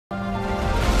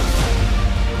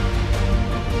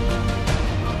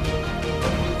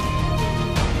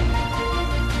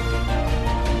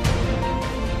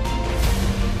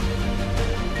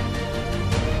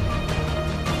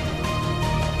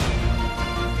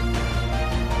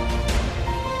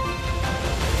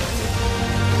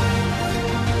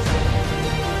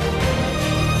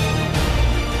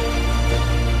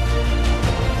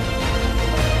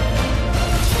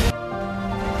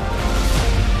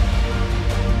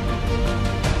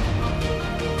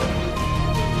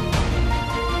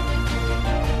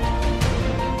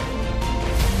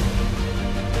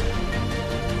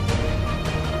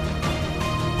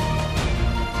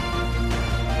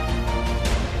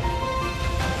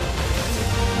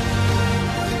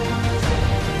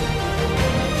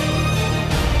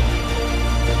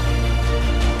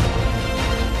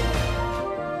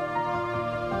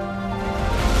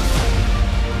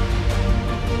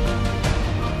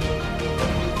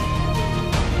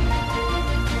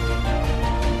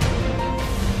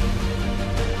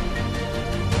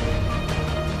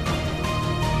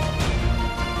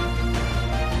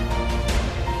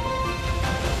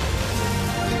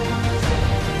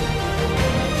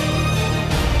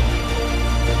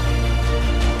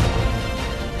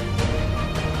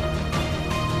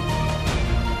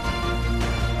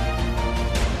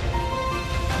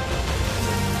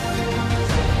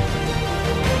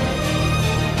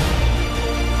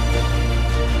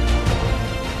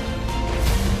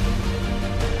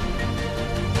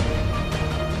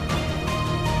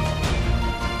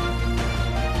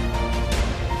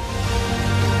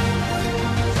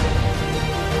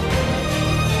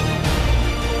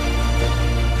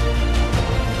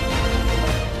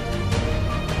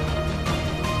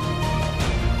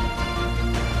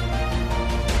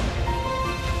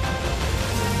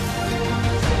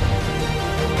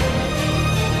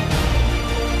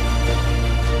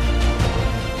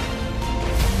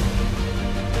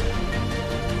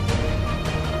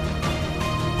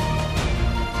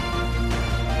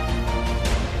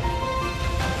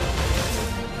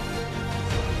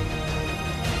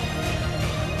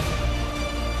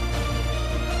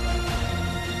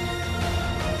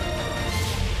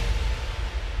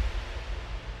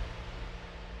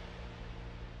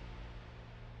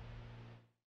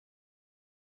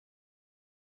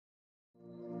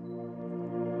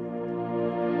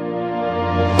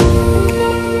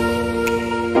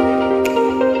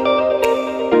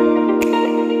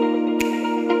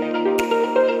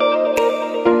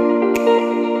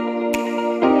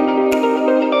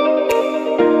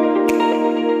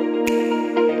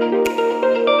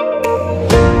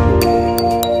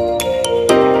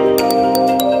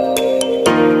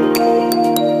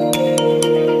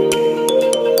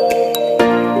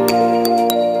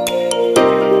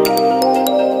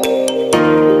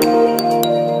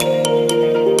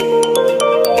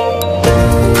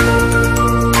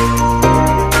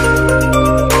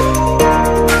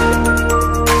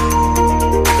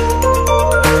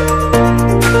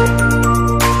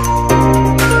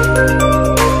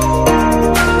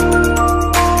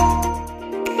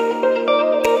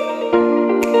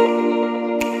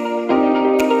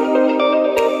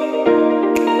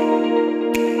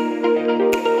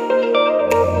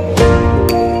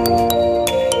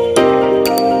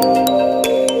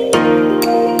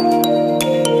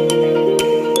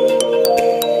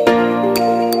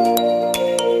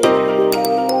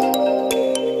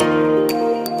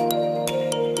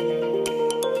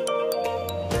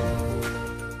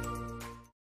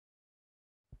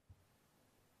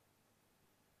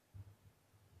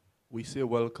We say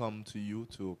welcome to you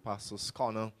to Pastor's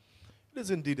Corner. It is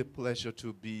indeed a pleasure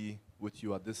to be with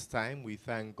you at this time. We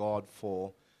thank God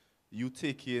for you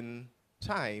taking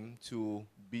time to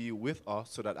be with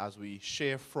us so that as we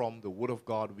share from the Word of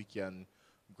God, we can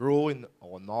grow in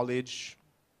our knowledge,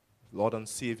 Lord and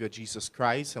Savior Jesus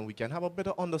Christ, and we can have a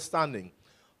better understanding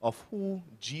of who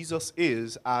Jesus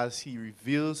is as He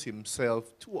reveals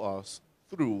Himself to us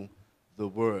through the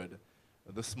Word.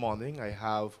 This morning, I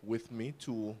have with me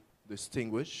two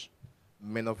distinguished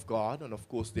men of God, and of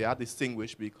course, they are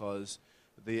distinguished because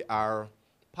they are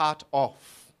part of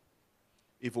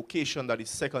a vocation that is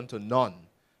second to none.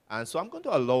 And so I'm going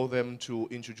to allow them to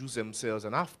introduce themselves,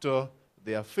 and after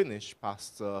they are finished,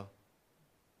 Pastor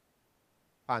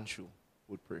Panchu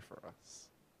would pray for us.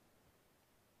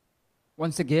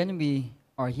 Once again, we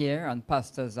are here on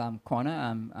Pastor's Corner.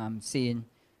 I'm saying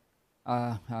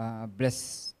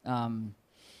blessed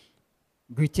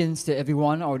greetings to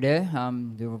everyone out there,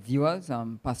 the viewers.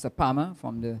 Pastor Palmer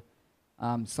from the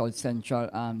South Central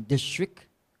District,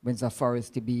 Windsor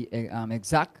Forest to be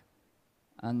exact.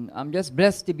 And I'm just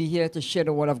blessed to be here to share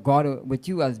the Word of God with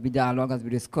you as we dialogue, as we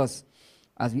discuss,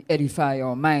 as we edify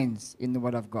our minds in the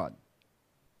Word of God.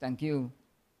 Thank you.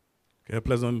 Okay, a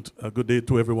pleasant good day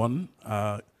to everyone.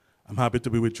 I'm happy to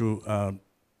be with you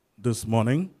this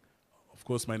morning. Of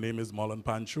course, my name is Marlon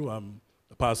Panchu. I'm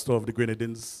the pastor of the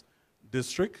Grenadines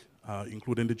District,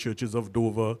 including the churches of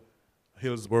Dover,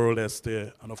 Hillsborough,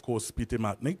 Leicester, and of course, Peter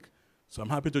Matnick. So I'm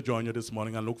happy to join you this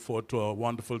morning and look forward to a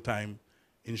wonderful time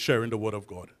in sharing the Word of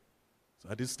God. So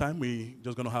at this time, we're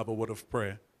just going to have a word of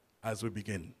prayer as we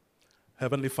begin.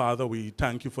 Heavenly Father, we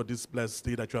thank you for this blessed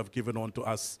day that you have given unto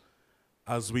us.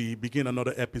 As we begin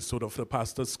another episode of the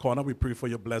Pastor's Corner, we pray for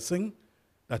your blessing,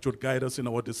 that you would guide us in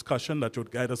our discussion, that you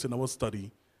would guide us in our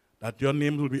study, that your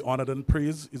name will be honored and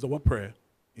praised is our prayer.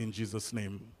 In Jesus'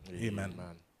 name, amen.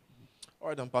 All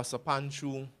right, and Pastor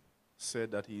Panchu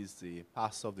said that he's the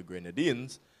pastor of the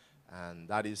Grenadines, and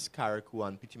that is Carriacou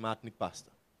and Pitimatnik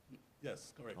pastor.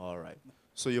 Yes, correct. All right.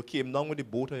 So you came down with the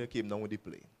boat or you came down with the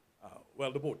plane?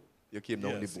 Well, the boat. You came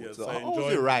down with the boat. Yes, so I how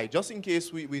was the ride? Just in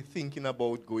case we're thinking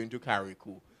about going to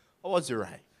Carriacou. How was the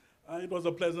ride? It was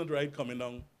a pleasant ride coming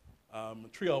down.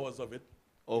 3 hours of it.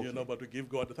 Okay. But we give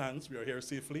God thanks. We are here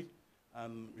safely,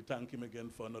 and we thank him again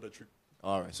for another trip.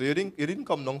 All right. So you didn't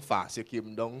come down fast. You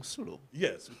came down slow.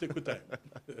 Yes, we take good time.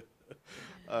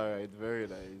 All right. Very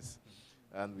nice.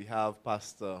 And we have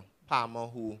Pastor Palmer,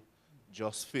 who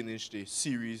just finished a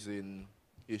series in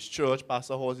his church.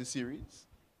 Pastor, how was the series?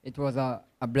 It was a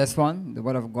blessed one. The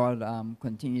Word of God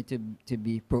continued to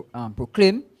be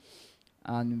proclaimed.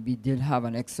 And we did have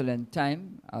an excellent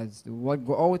time as the Word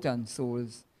go out and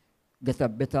souls get a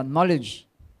better knowledge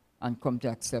and come to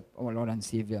accept our Lord and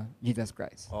Savior, Jesus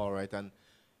Christ. All right. And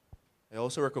I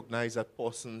also recognize that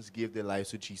persons give their lives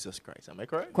to Jesus Christ. Am I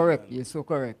correct? Correct. You're so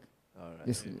correct. All right.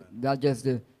 That's just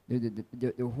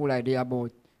the whole idea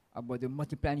about the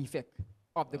multiplying effect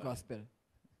of the gospel.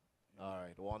 All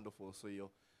right. Wonderful. So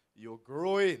you're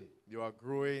growing. You are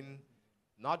growing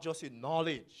not just in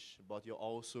knowledge, but you're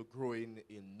also growing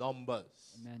in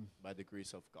numbers. Amen. By the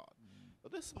grace of God.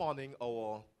 But this morning,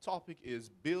 our topic is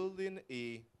building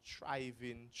a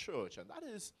thriving church. And that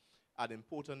is an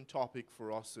important topic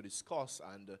for us to discuss.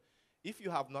 And if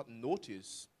you have not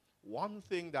noticed, one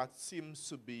thing that seems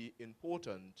to be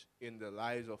important in the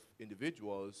lives of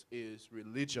individuals is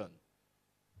religion.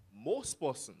 Most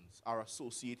persons are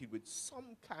associated with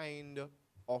some kind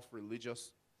of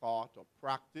religious thought or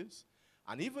practice.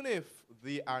 And even if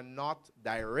they are not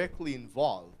directly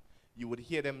involved, you would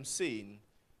hear them saying,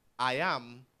 I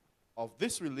am of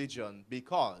this religion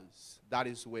because that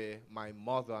is where my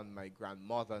mother and my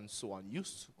grandmother and so on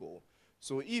used to go.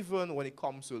 So even when it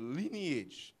comes to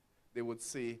lineage, they would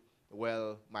say,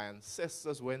 well, my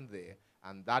ancestors went there,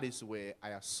 and that is where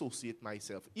I associate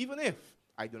myself, even if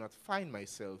I do not find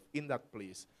myself in that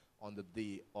place on the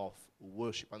day of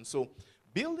worship. And so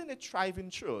building a thriving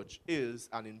church is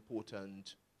an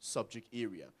important subject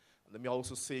area. Let me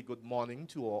also say good morning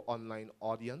to our online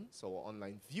audience, our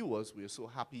online viewers. We are so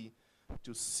happy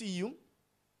to see you,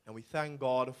 and we thank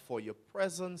God for your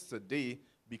presence today,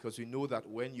 because we know that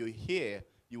when you're here,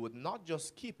 you would not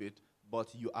just keep it,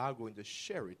 but you are going to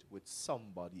share it with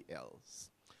somebody else.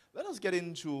 Let us get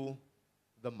into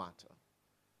the matter.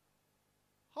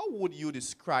 How would you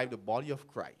describe the body of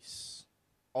Christ?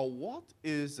 Or what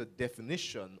is the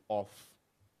definition of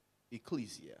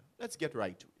ecclesia? Let's get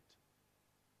right to it.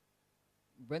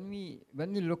 When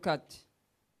we look at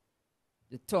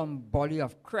the term body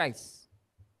of Christ,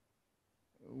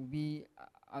 we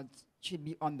should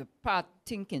be on the path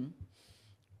thinking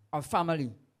of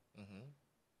family.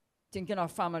 thinking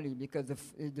of family because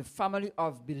the family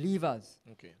of believers,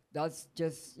 Okay. that's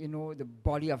just, the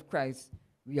body of Christ.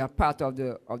 We are part of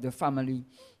the family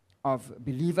of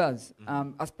believers,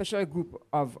 a special group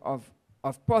of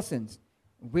persons,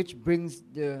 which brings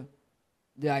the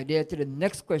idea to the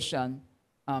next question,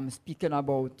 speaking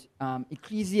about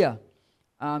ecclesia.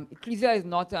 Ecclesia is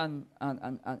not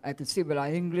I could say,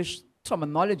 an English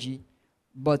terminology,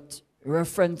 but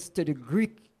reference to the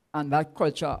Greek and that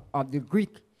culture of the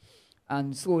Greek.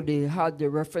 And so they had the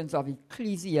reference of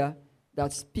ecclesia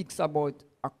that speaks about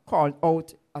a called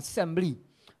out assembly.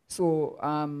 So,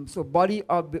 body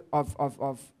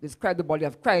describe the body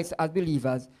of Christ as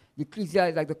believers. The ecclesia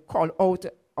is like the called out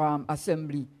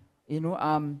assembly.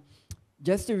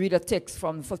 Just to read a text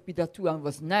from 1 Peter 2 and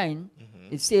verse 9,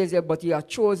 it says here, but ye are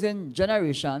chosen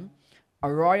generation, a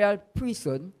royal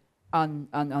priesthood, and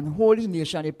holy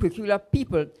nation, a peculiar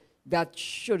people that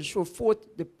should show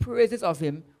forth the praises of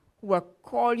him who have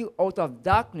called you out of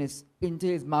darkness into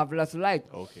his marvelous light.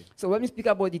 Okay. So when we speak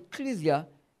about ecclesia,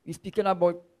 we're speaking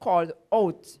about called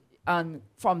out and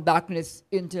from darkness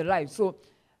into light. So,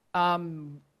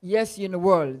 yes, you're in the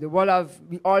world.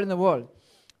 We all in the world.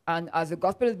 And as the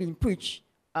gospel is being preached,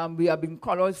 we are being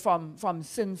called out from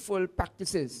sinful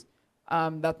practices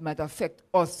that might affect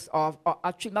us, or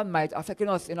actually not might, affecting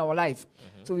us in our life.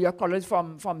 So we are called out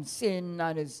from sin,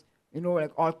 and it's,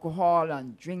 like alcohol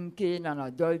and drinking and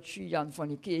adultery and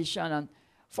fornication and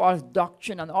false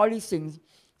doctrine and all these things.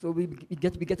 So we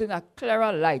getting a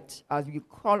clearer light as we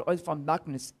call us from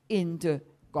darkness into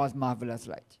God's marvelous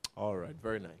light. All right.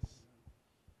 Very nice.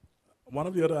 One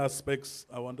of the other aspects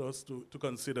I want us to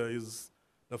consider is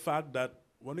the fact that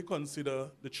when we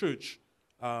consider the church,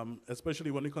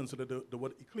 especially when we consider the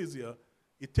word ecclesia,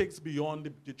 it takes beyond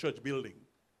the church building.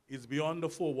 It's beyond the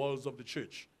four walls of the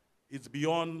church. It's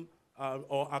beyond the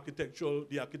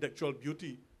architectural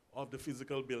beauty of the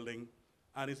physical building,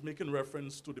 and it's making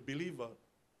reference to the believer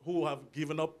who have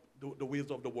given up the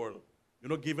ways of the world,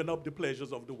 given up the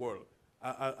pleasures of the world,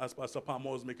 as Pastor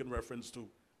Palmer was making reference to,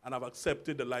 and have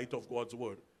accepted the light of God's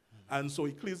word. And so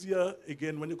ecclesia,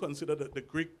 again, when you consider the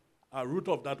Greek root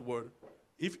of that word,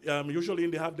 usually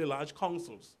they have the large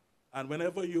councils, and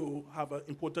whenever you have an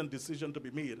important decision to be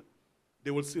made,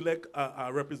 they will select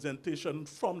a representation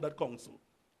from that council.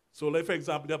 So like, for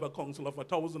example, they have a council of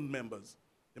 1,000 members.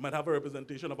 They might have a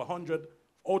representation of 100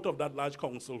 out of that large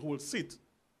council who will sit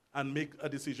and make a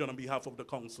decision on behalf of the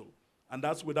council. And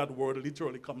that's where that word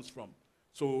literally comes from.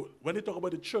 So when they talk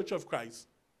about the Church of Christ,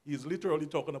 he's literally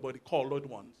talking about the called out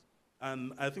ones.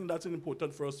 And I think that's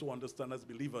important for us to understand as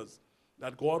believers,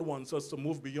 that God wants us to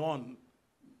move beyond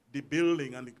the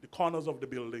building and the corners of the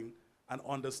building and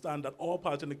understand that all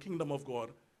part in the kingdom of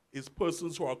God is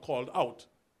persons who are called out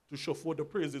to show forth the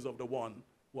praises of the one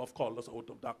who have called us out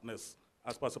of darkness,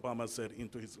 as Pastor Palmer said,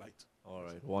 into his light. All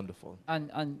right. Wonderful.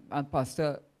 And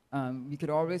Pastor, we could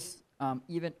always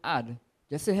even add,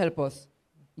 just to help us,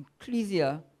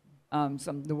 ecclesia,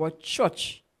 the word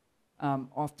church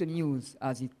often used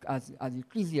as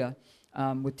ecclesia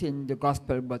within the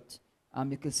gospel, but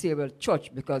you could say, well,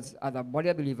 church, because as a body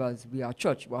of believers, we are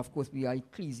church. Well, of course, we are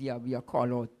ecclesia. We are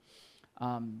called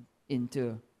out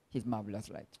into his marvelous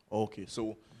light. Okay.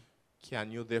 So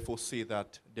can you therefore say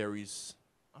that there is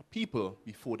a people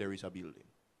before there is a building?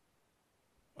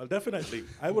 Well, definitely.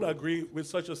 I would agree with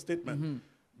such a statement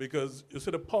because you see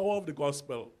the power of the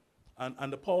gospel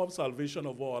and the power of salvation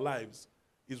of our lives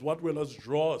is what will us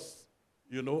draw us,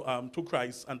 to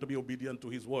Christ and to be obedient to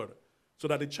his word. So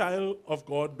that the child of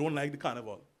God don't like the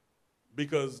carnival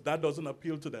because that doesn't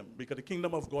appeal to them, because the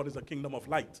kingdom of God is a kingdom of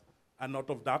light and not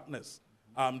of darkness.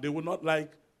 They would not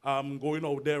like going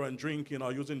out there and drinking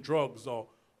or using drugs or,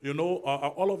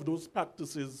 all of those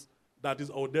practices that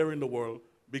is out there in the world,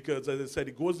 because as I said,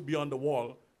 it goes beyond the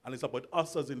wall and it's about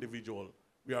us as individuals.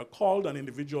 We are called an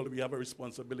individual. We have a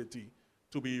responsibility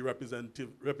to be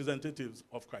representatives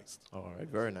of Christ. All right.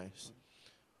 Very nice.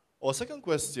 Our second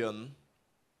question,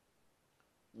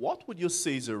 what would you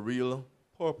say is the real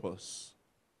purpose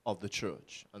of the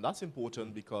church? And that's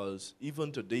important because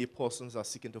even today, persons are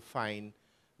seeking to find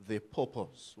their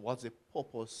purpose. What's the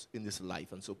purpose in this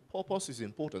life? And so purpose is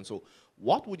important. So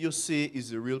what would you say is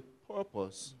the real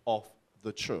purpose of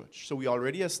the church? So we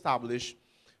already established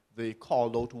the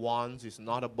called out ones. It's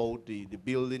not about the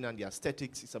building and the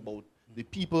aesthetics. It's about the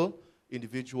people,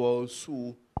 individuals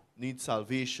who need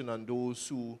salvation and those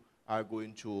who are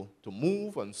going to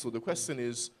move. And so the question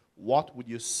is, what would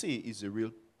you say is the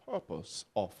real purpose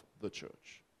of the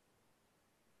church?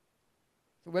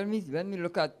 So when we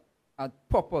look at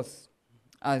purpose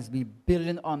as we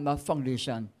building on that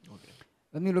foundation,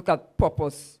 when we look at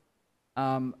purpose,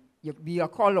 we are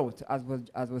called out,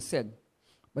 as was said.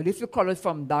 But if you call it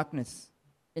from darkness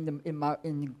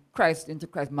in Christ, into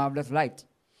Christ's marvelous light,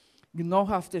 you now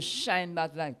have to shine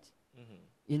that light,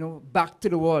 back to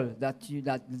the world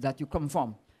that you come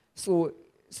from. So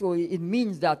it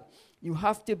means that you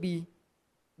have to be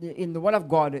in the Word of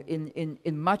God. In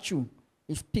Matthew,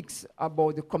 it speaks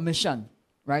about the commission,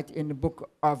 right? In the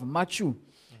book of Matthew.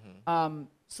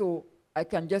 So I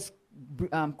can just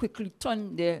quickly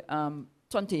turn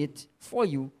to it for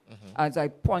you as I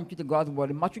point you to God's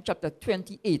word in Matthew chapter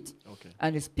 28. Okay.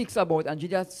 And it speaks about, and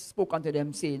Jesus spoke unto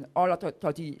them, saying, all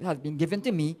authority has been given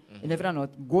to me in heaven and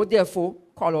earth. Go therefore,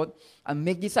 call out, and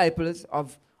make disciples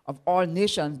of all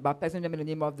nations, baptizing them in the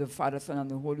name of the Father, Son,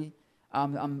 and the Holy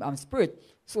Spirit.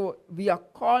 So we are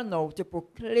called now to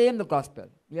proclaim the gospel.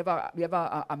 We have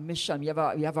a mission. We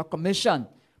have a commission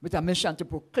with a mission to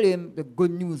proclaim the good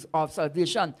news of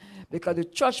salvation, because the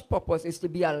church purpose is to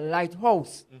be a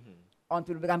lighthouse.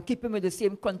 I'm keeping with the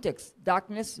same context: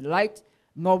 darkness, light.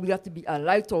 Now we have to be a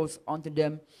lighthouse unto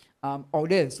them out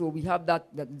there. So we have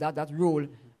that role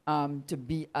to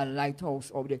be a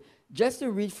lighthouse out there. Just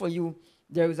to read for you,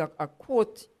 there is a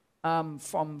quote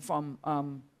from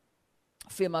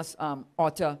famous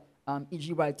author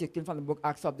E.G. White, taken from the book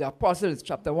Acts of the Apostles,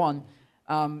 chapter 1,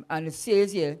 and it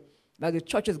says here that the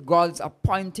church is God's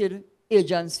appointed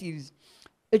agency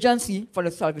for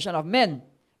the salvation of men.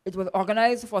 It was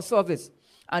organized for service,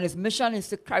 and its mission is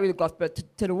to carry the gospel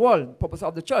to the world, purpose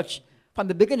of the church. From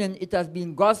the beginning, it has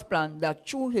been God's plan that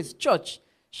through his church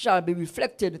shall be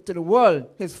reflected to the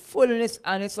world his fullness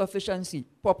and his sufficiency,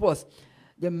 purpose.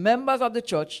 The members of the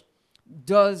church,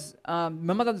 those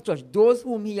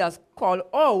whom he has called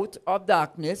out of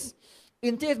darkness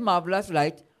into his marvelous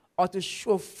light, or to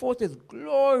show forth his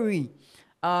glory.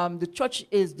 The church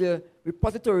is the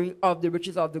repository of the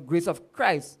riches of the grace of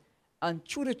Christ. And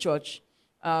through the church,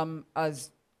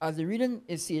 as the reading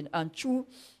is saying, and through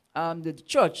the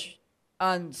church,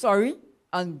 and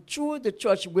through the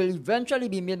church will eventually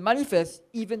be made manifest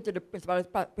even to the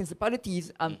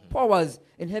principalities and powers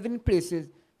in heavenly places,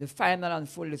 the final and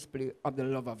full display of the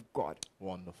love of God.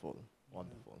 Wonderful,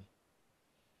 wonderful.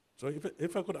 So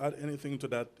if I could add anything to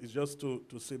that, it's just to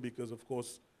say, because of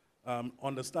course,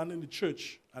 understanding the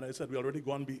church, and I said we already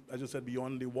gone,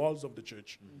 beyond the walls of the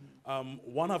church.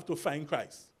 One have to find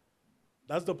Christ.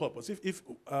 That's the purpose. If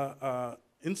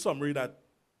in summary, that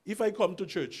if I come to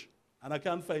church and I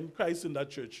can't find Christ in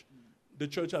that church, the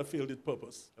church has failed its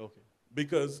purpose. Okay.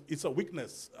 Because it's a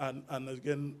weakness, and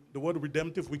again, the word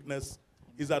redemptive weakness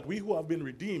is that we who have been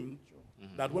redeemed,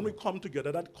 that when we come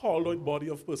together, that called out body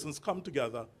of persons come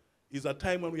together, is a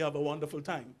time when we have a wonderful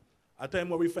time. A time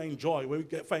where we find joy, where we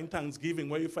find thanksgiving,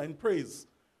 where we find praise.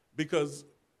 Because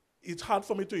it's hard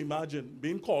for me to imagine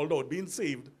being called out, being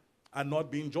saved, and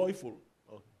not being joyful.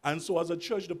 Okay. And so as a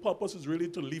church, the purpose is really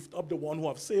to lift up the one who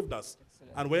has saved us.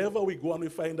 Excellent. And wherever we go and we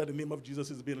find that the name of Jesus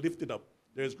is being lifted up,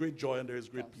 there is great joy and there is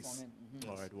great peace.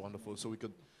 All right, wonderful. So we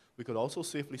could also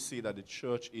safely say that the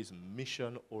church is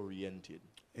mission-oriented.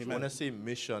 So when I say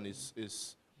mission,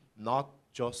 is not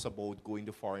just about going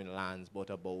to foreign lands, but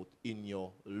about in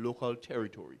your local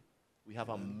territory. We have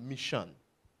a mission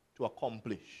to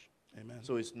accomplish. Amen.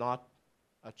 So it's not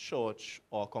a church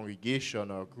or a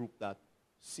congregation or a group that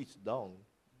sits down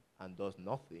and does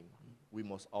nothing. We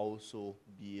must also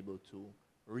be able to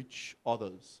reach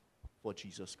others for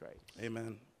Jesus Christ.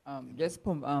 Amen. Just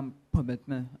permit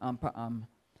me,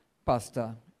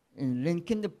 Pastor, in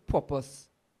linking the purpose,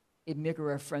 it makes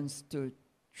reference to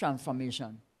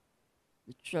transformation.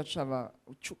 The church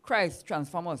Christ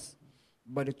transform us,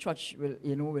 but the church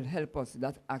will help us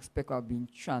that aspect of being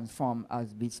transformed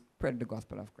as we spread the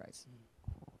gospel of Christ.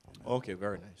 Okay,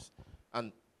 very nice.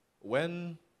 And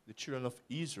when the children of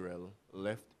Israel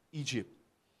left Egypt,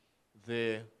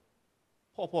 their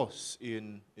purpose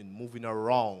in moving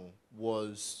around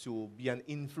was to be an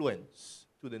influence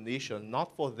to the nation,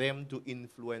 not for them to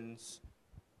influence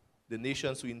the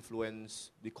nations who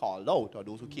influence the called out or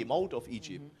those who came out of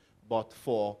Egypt, but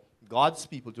for God's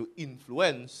people to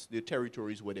influence the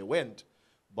territories where they went.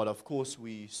 But of course,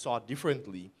 we saw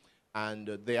differently, and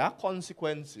there are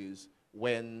consequences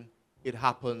when it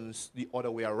happens the other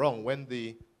way around, when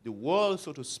the world,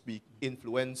 so to speak,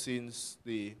 influences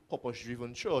the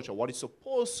purpose-driven church, or what is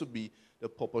supposed to be the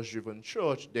purpose-driven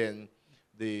church, then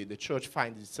the church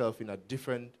finds itself in a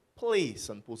different place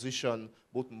and position,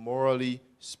 both morally,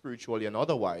 spiritually, and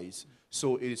otherwise.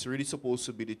 So it is really supposed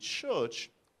to be the church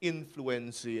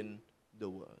influencing the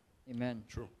world. Amen.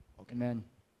 True. Okay. Amen.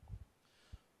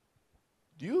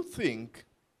 Do you think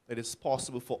it is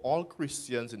possible for all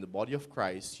Christians in the body of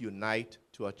Christ to unite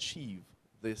to achieve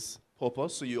this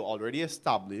purpose. So you already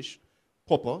established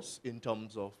purpose in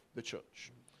terms of the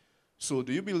church. So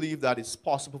do you believe that it's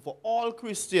possible for all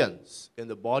Christians in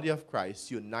the body of Christ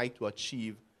to unite to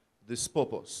achieve this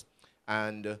purpose?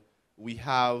 And we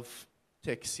have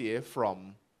text here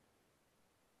from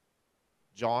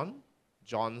John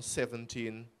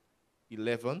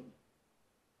 17:11.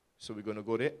 So we're going to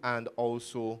go there, and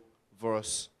also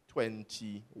verse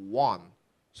 21.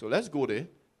 So let's go there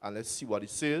and let's see what it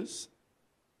says.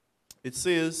 It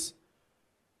says,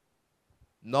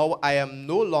 "Now I am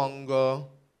no longer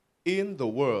in the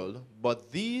world,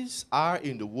 but these are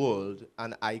in the world,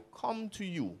 and I come to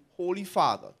you, Holy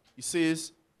Father." He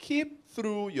says, "Keep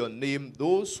through your name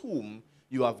those whom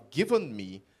you have given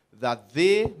me, that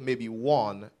they may be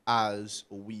one as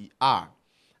we are."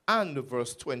 And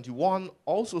verse 21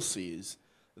 also says,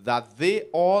 "That they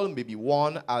all may be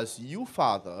one as you,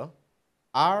 Father,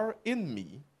 are in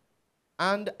me,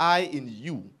 and I in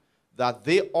you, that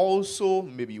they also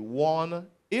may be one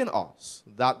in us,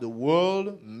 that the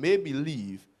world may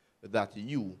believe that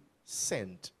you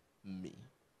sent me."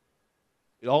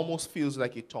 It almost feels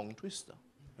like a tongue twister.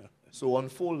 So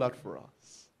unfold that for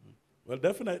us. Well,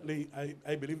 definitely,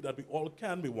 I believe that we all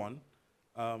can be one.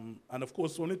 And of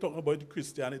course, only talking about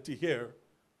Christianity here,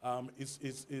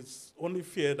 it's only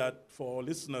fair that for our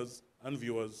listeners and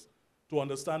viewers to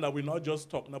understand that we're not just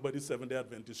talking about the Seventh-day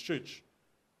Adventist Church.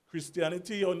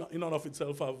 Christianity in and of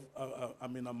itself have,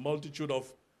 a multitude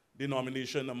of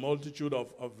denominations, a multitude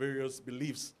of various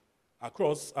beliefs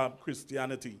across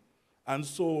Christianity. And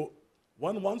so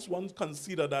once one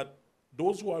consider that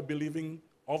those who are believing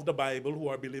of the Bible, who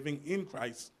are believing in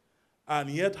Christ, and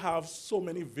yet have so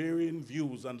many varying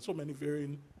views and so many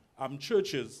varying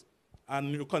churches,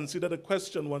 and you consider the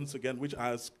question once again, which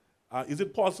asks, is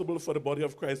it possible for the body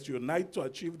of Christ to unite to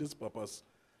achieve this purpose?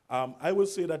 I will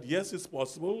say that yes, it's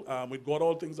possible. With God,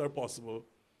 all things are possible.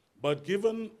 But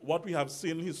given what we have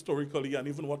seen historically and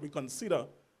even what we consider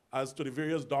as to the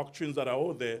various doctrines that are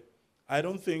out there, I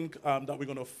don't think that we're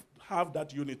going to have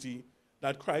that unity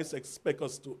that Christ expects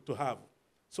us to have.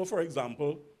 So, for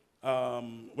example,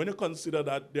 when you consider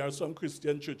that there are some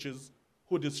Christian churches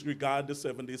who disregard the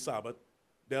 7-day Sabbath,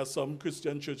 there are some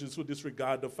Christian churches who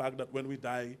disregard the fact that when we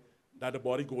die, that the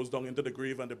body goes down into the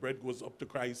grave and the bread goes up to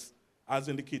Christ, as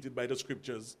indicated by the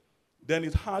scriptures, then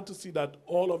it's hard to see that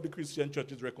all of the Christian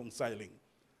churches reconciling,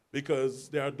 because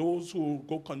there are those who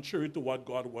go contrary to what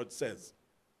God's word says.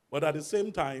 But at the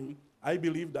same time, I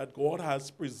believe that God has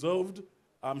preserved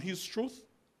his truth.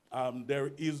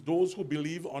 There is those who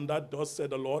believe on that thus said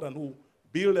the Lord, and who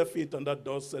build their faith on that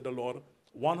thus said the Lord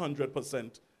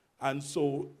 100%. And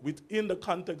so within the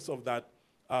context of that,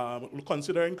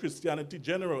 considering Christianity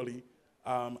generally,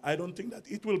 I don't think that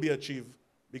it will be achieved,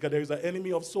 because there is an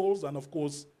enemy of souls, and of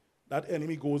course, that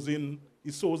enemy goes in,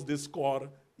 he sows discord,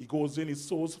 he goes in, he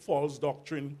sows false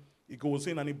doctrine, he goes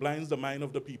in and he blinds the mind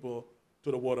of the people to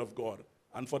the word of God.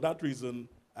 And for that reason,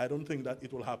 I don't think that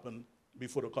it will happen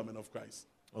before the coming of Christ.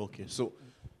 Okay, so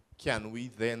can we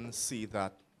then see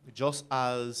that just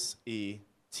as a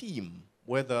team,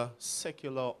 whether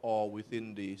secular or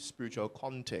within the spiritual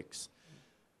context,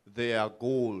 there are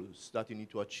goals that you need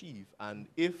to achieve, and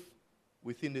if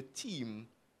within the team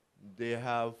they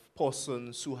have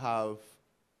persons who have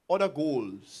other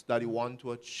goals that they want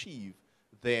to achieve,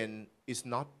 then it's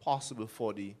not possible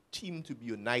for the team to be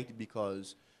united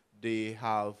because they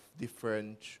have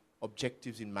different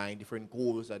objectives in mind, different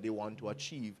goals that they want to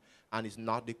achieve, and it's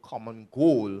not the common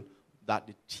goal that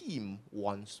the team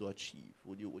wants to achieve.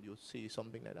 Would you say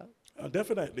something like that?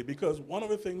 Definitely, because one of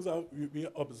the things that we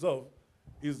observe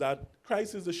is that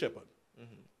Christ is the shepherd,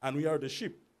 and we are the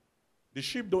sheep. The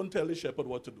sheep don't tell the shepherd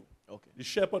what to do. Okay. The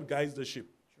shepherd guides the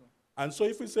sheep. Sure. And so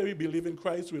if we say we believe in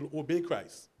Christ, we'll obey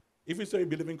Christ. If we say we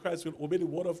believe in Christ, we'll obey the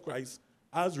word of Christ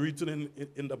as written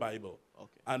in the Bible.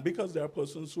 Okay. And because there are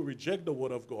persons who reject the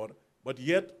word of God, but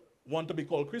yet want to be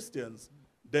called Christians,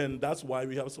 then that's why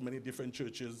we have so many different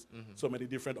churches, so many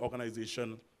different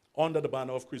organizations under the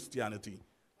banner of Christianity.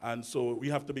 And so we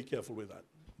have to be careful with that.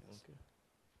 Okay.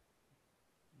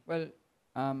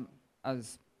 Well,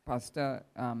 as Pastor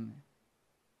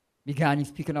began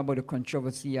speaking about the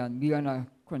controversy, and we are in a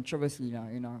controversy now,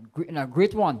 in a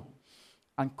great one,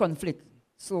 and conflict.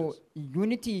 So yes.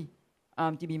 Unity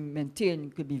to be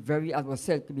maintained could be very, as was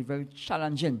said, could be very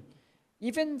challenging.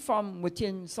 Even from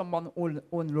within someone's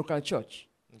own local church.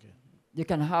 Okay. They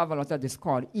can have a lot of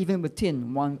discord, even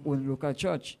within one own local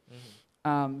church.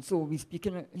 So we're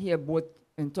speaking here both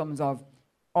in terms of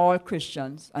all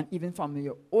Christians and even from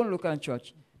your own local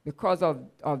church, because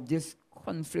of this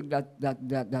conflict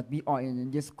that we are in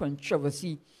this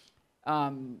controversy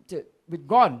with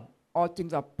God. all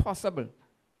things are possible.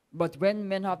 But when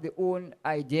men have their own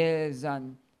ideas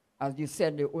and, as you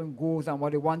said, their own goals and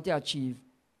what they want to achieve,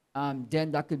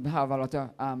 then that could have a lot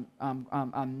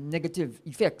of negative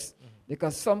effects.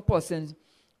 Because some persons,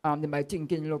 they might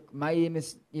thinking, look, my aim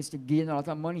is to gain a lot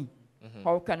of money.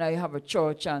 How can I have a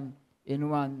church and,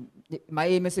 my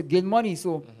aim is to gain money.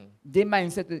 So their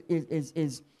mindset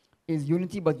is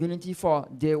unity, but unity for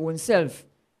their own self.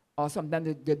 Or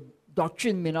sometimes the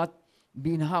doctrine may not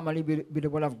be in harmony with the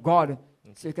word of God.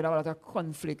 So you can have a lot of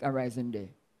conflict arising there.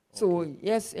 So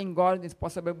yes, in God it's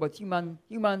possible, but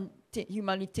humanly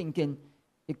thinking,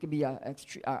 it could be a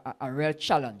real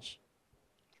challenge.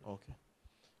 Okay.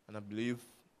 And I believe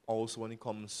also when it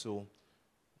comes to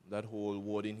that whole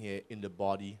word in here, in the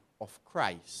body of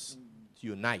Christ, to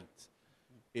unite,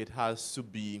 it has to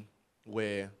be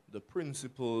where the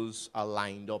principles are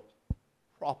lined up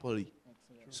properly.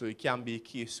 So it can be a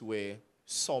case where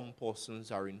some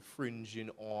persons are infringing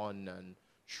on and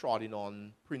treading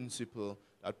on principle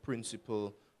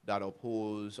that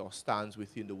upholds or stands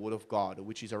within the Word of God,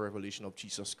 which is a revelation of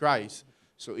Jesus Christ.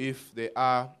 So if there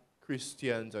are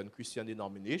Christians and Christian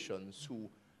denominations who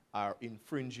are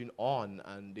infringing on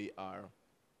and they are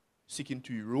seeking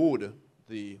to erode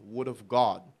the Word of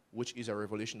God, which is a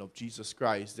revelation of Jesus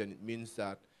Christ, then it means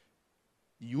that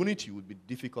unity would be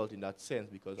difficult in that sense,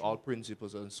 because all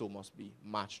principles and so must be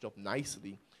matched up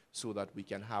nicely so that we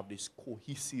can have this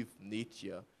cohesive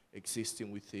nature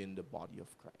existing within the body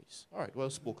of Christ. All right, well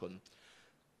spoken.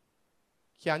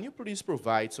 Can you please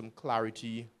provide some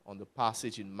clarity on the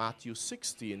passage in Matthew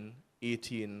 16,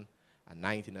 18, and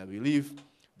 19? I believe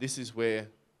this is where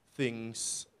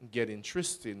things get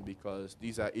interesting, because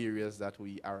these are areas that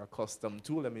we are accustomed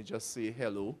to. Let me just say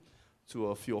hello to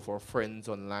a few of our friends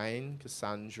online.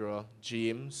 Cassandra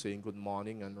James saying good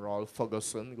morning, and Rolf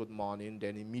Ferguson, good morning.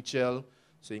 Denny Mitchell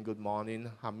saying good morning.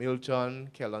 Hamilton,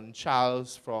 Kellen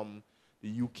Charles from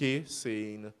the UK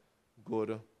saying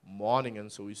good morning. And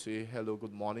so we say hello,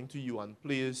 good morning to you. And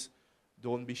please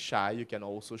don't be shy. You can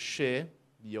also share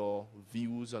your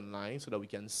views online so that we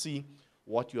can see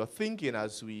what you are thinking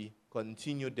as we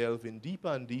continue delving deeper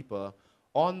and deeper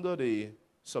under the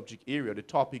subject area, the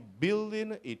topic,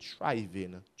 building a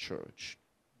thriving church.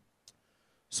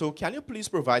 So can you please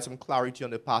provide some clarity on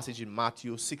the passage in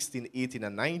Matthew 16, 18,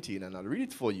 and 19? And I'll read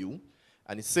it for you.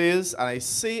 And it says, "And I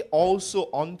say also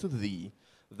unto thee,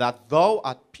 that thou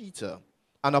art Peter,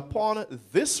 and upon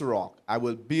this rock I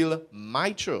will build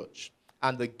my church,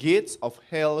 and the gates of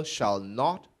hell shall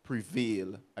not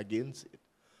prevail against it."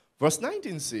 Verse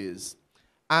 19 says,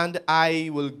 "And I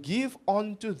will give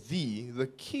unto thee the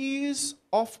keys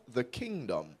of the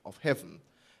kingdom of heaven.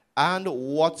 And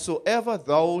whatsoever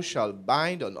thou shalt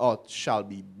bind on earth shall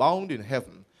be bound in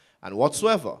heaven. And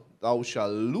whatsoever thou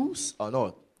shalt loose on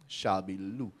earth shall be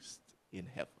loosed in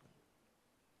heaven."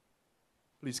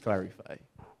 Please clarify.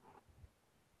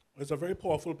 It's a very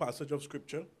powerful passage of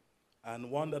Scripture, and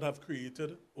one that I've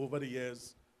created over the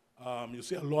years. You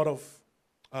see a lot of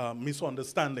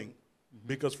misunderstanding.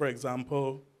 Because, for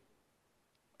example,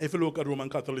 if you look at Roman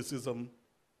Catholicism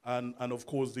and of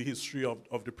course the history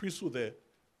of the priesthood there,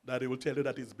 that it will tell you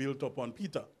that it's built upon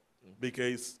Peter.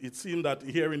 Because it seems that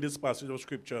here in this passage of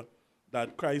Scripture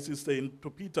that Christ is saying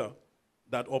to Peter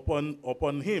that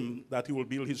upon him that he will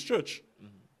build his church.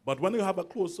 But when you have a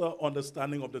closer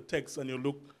understanding of the text and you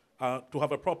look to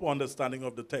have a proper understanding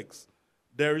of the text,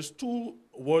 there is two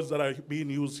words that are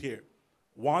being used here.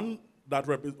 One that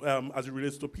as it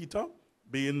relates to Peter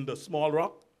being the small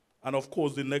rock, and of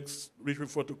course the next which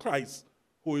refer to Christ,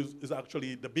 who is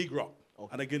actually the big rock. Okay.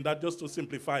 And again, that just to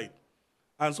simplify it.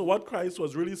 And so what Christ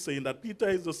was really saying, that Peter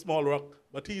is the small rock,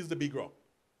 but he is the big rock.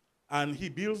 And he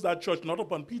builds that church not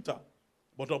upon Peter,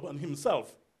 but upon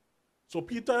himself. So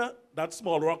Peter, that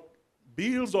small rock,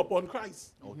 builds upon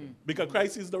Christ. Okay. Because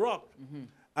Christ is the rock.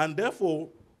 And therefore,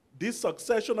 this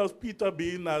succession of Peter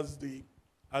being as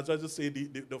I just say,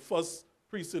 the first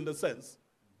priest in the sense,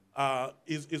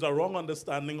 is a wrong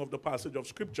understanding of the passage of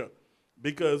Scripture.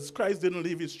 Because Christ didn't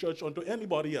leave his church unto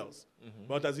anybody else.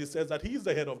 But as he says that he is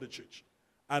the head of the church.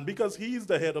 And because he is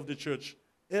the head of the church,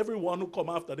 everyone who come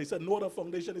after, they said no other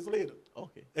foundation is laid.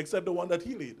 Okay. Except the one that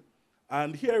he laid.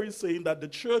 And here he's saying that the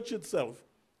church itself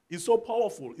is so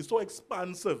powerful, is so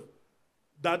expansive,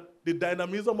 that the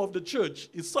dynamism of the church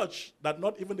is such that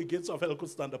not even the gates of hell could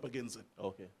stand up against it.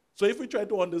 Okay. So if we try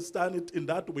to understand it in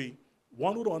that way,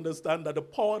 one would understand that the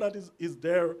power that is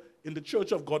there in the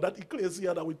church of God, that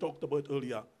ecclesia that we talked about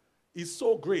earlier, is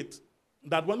so great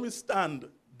that when we stand,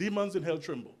 demons in hell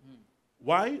tremble.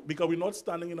 Why? Because we're not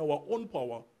standing in our own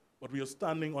power, but we are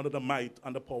standing under the might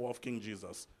and the power of King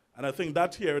Jesus. And I think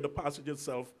that here, the passage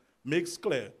itself makes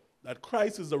clear that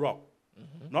Christ is the rock.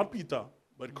 Not Peter,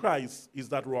 but Christ is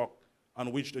that rock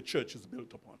on which the church is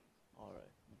built upon. All right.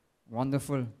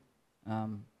 Wonderful,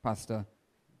 Pastor.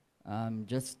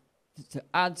 Just to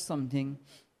add something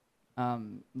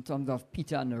in terms of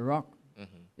Peter and the rock,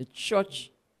 the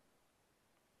church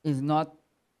is not,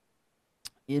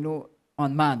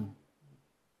 on man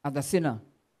as a sinner.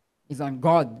 It's on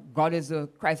God. God is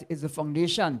Christ is the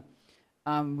foundation.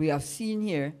 We have seen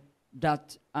here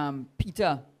that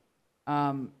Peter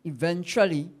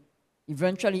eventually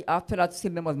after that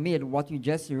statement was made, what you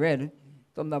just read,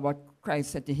 something about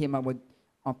Christ said to him,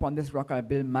 upon this rock I'll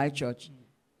build my church.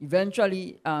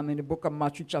 Eventually, in the book of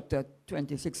Matthew chapter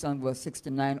 26 and verse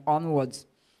 69 onwards,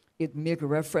 it makes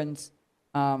reference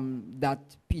that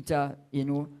Peter,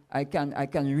 I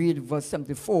can read verse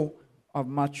 74 of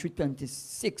Matthew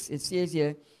 26. It says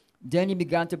here, then he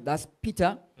began to, that's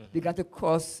Peter, began to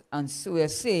curse and swear,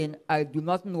 saying, I do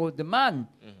not know the man.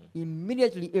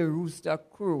 Immediately a rooster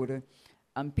crowed.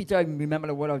 And Peter remembered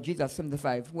the word of Jesus,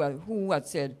 75, who had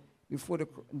said, before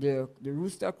the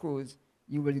rooster crows,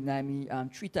 you will deny me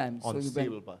 3 times.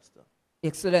 Unstable, Pastor.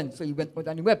 Excellent. So he went out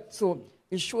and he wept. So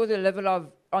it shows a level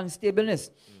of unstableness.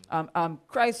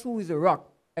 Christ, who is a rock,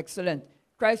 excellent.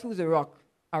 Christ, who is a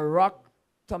rock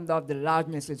terms of the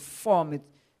largeness, its form, it's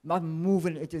not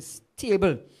moving, it is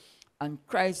stable. And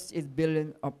Christ is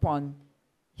building upon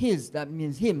that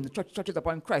means him. The church is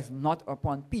upon Christ, not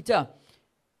upon Peter.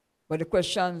 But the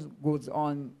question goes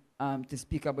on to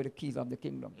speak about the keys of the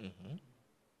kingdom.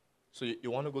 So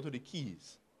you want to go to the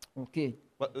keys? Okay.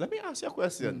 But let me ask you a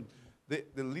question.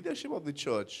 The leadership of the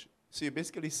church, so you're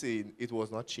basically saying it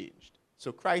was not changed.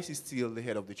 So Christ is still the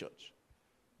head of the church.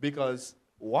 Because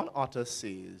one author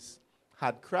says,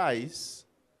 had Christ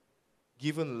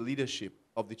given leadership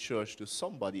of the church to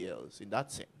somebody else in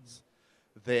that sense,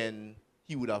 then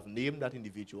he would have named that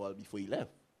individual before he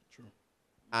left. True.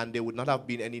 And there would not have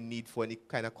been any need for any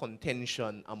kind of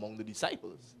contention among the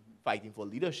disciples fighting for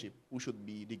leadership, who should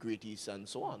be the greatest and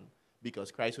so on.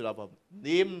 Because Christ would have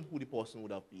named who the person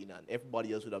would have been, and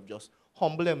everybody else would have just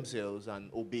humbled themselves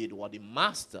and obeyed what the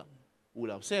master would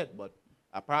have said. But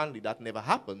apparently that never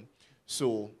happened.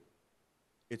 So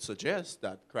it suggests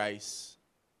that Christ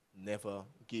never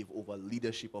gave over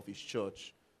leadership of his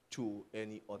church to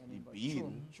any earthly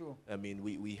being. True. I mean,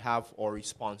 we have our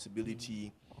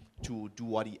responsibility to do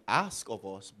what he asks of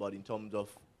us, but in terms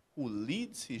of who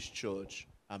leads his church,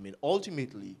 I mean,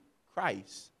 ultimately,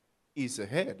 Christ is the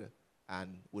head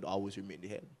and would always remain the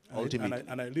head. Ultimately.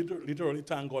 And I literally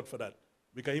thank God for that.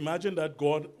 Because imagine that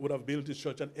God would have built his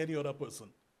church and any other person.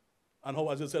 And how,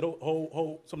 as I said,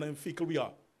 how sometimes fickle we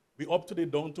are. We up today,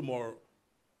 down tomorrow.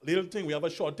 Little thing, we have a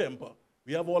short temper.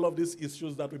 We have all of these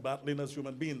issues that we're battling as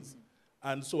human beings.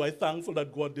 And so I'm thankful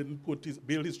that God didn't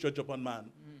build his church upon man.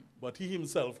 But he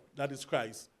himself, that is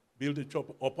Christ, built it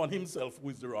upon himself, who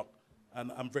is the rock.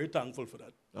 And I'm very thankful for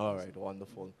that. All right,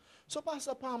 wonderful. So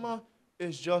Pastor Palmer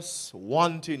is just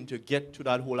wanting to get to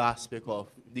that whole aspect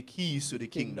of the keys to the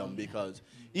kingdom, because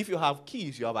if you have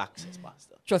keys, you have access,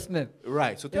 Pastor. Trust me.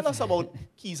 Right, so tell us about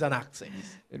keys and access.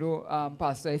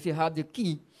 Pastor, if you have the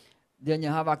key, then you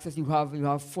have access, you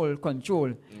have full control.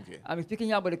 Okay. I'm speaking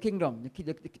here about the kingdom, the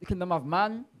kingdom of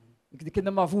man, the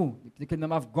kingdom of who? The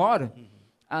kingdom of God.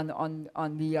 And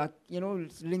on the,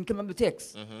 linking of the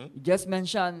text, you just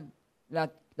mentioned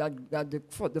that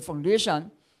the foundation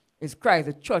is Christ,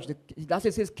 the church, that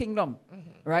is his kingdom,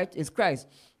 right? It's Christ.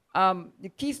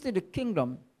 The keys to the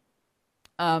kingdom,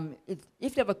 if you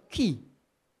have a key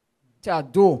to a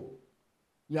door,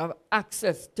 you have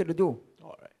access to the door.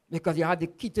 All right. Because you have the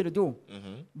key to the door.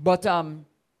 But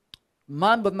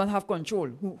man does not have control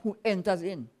who enters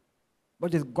in.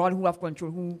 But it's God who has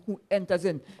control who enters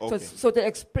in. Okay. So to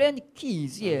explain the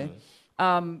keys here,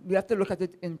 we have to look at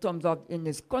it in terms of, in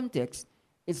this context,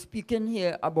 it's speaking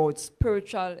here about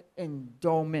spiritual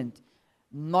endowment,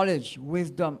 knowledge,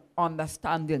 wisdom,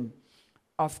 understanding,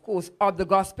 of course, of the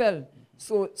gospel.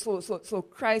 So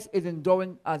Christ is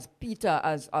endowing as Peter,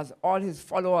 as all his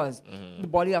followers, the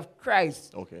body of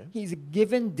Christ. Okay. He's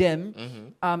giving them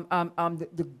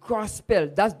the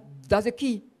gospel. That's the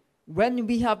key. When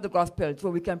we have the gospel,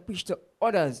 so we can preach to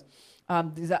others,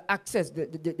 there's an access.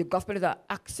 The gospel is an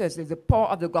access. There's the power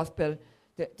of the gospel.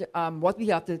 What we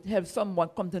have to help someone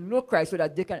come to know Christ so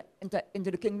that they can enter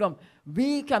into the kingdom.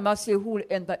 We cannot say who will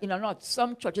enter in or not.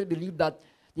 Some churches believe that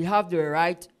they have the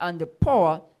right and the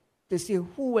power to say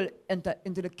who will enter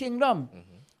into the kingdom.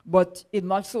 But it's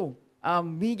not so.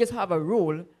 We just have a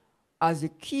role as the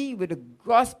key with the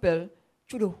gospel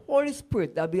through the Holy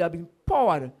Spirit, that we have been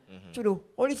empowered through the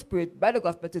Holy Spirit by the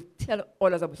gospel to tell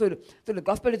others about. So the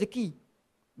gospel is the key.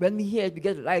 when we hear it, we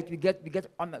get light, we get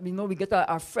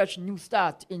a fresh new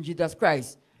start in Jesus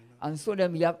Christ. And so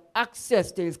then we have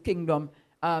access to his kingdom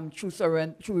through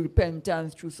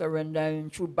repentance, through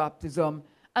surrendering, through baptism,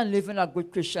 and living a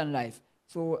good Christian life.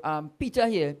 So Peter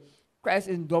here, Christ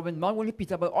is endowing not only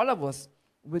Peter, but all of us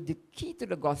with the key to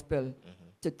the gospel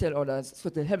to tell others,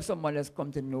 so to help someone else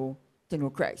come to know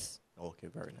Christ. Okay,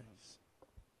 very nice.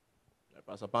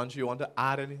 Pastor Pancho, you want to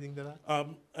add anything to that?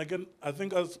 Again, I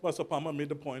think as Pastor Palmer made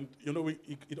the point,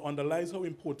 it underlies how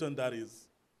important that is,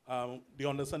 the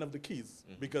understanding of the keys,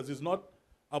 because it's not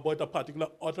about a particular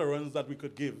utterance that we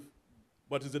could give,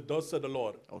 but it's thus said the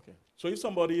Lord. Okay. So if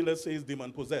somebody, let's say, is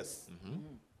demon-possessed,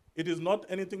 it is not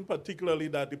anything particularly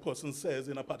that the person says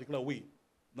in a particular way,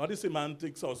 not the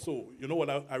semantics or so. You know what,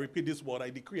 I repeat this word, I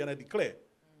decree and I declare.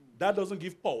 That doesn't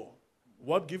give power.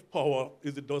 What gives power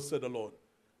is thus said the Lord.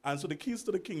 And so the keys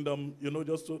to the kingdom,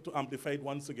 just to amplify it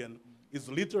once again, is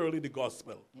literally the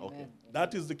gospel. Okay.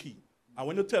 That is the key. And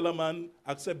when you tell a man,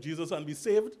 accept Jesus and be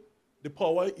saved, the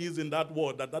power is in that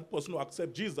word, that person who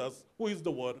accepts Jesus, who is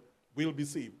the word, will be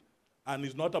saved. And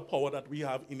it's not a power that we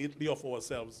have innately of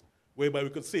ourselves, whereby we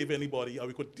could save anybody or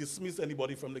we could dismiss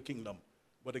anybody from the kingdom.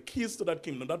 But the keys to that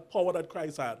kingdom, that power that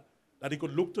Christ had, that he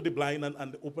could look to the blind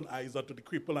and open eyes, or to the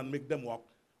cripple and make them walk,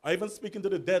 or even speaking to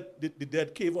the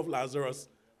dead cave of Lazarus,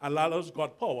 and Lazarus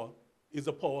got power, is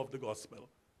the power of the gospel.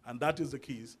 And that is the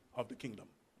keys of the kingdom.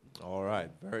 All right,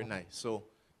 very nice. So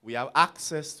we have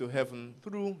access to heaven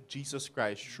through Jesus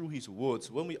Christ, through his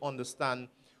words. When we understand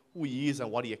who he is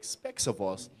and what he expects of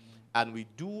us, and we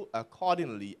do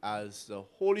accordingly as the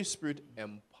Holy Spirit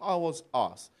empowers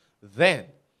us, then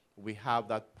we have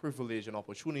that privilege and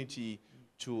opportunity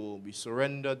to be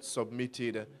surrendered,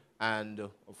 submitted, and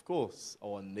of course,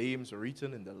 our names are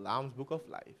written in the Lamb's Book of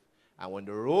Life. And when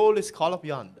the roll is called up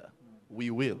yonder,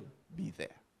 we will be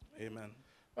there. Amen.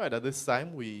 All right, at this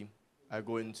time, we are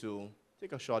going to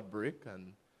take a short break,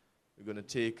 and we're going to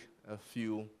take a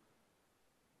few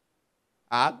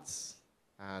ads,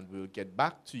 and we'll get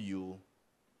back to you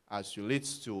as it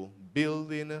relates to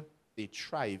building a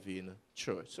thriving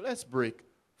church. So let's break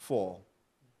for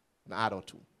an ad or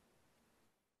two.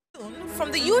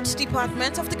 From the Youth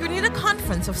Department of the Grenada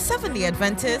Conference of Seventh-day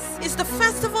Adventists is the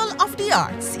Festival of the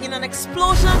Arts in an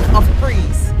explosion of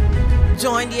praise.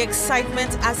 Join the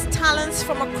excitement as talents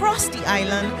from across the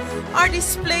island are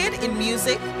displayed in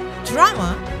music,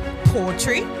 drama,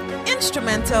 poetry,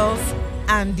 instrumentals,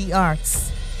 and the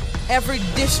arts. Every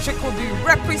district will be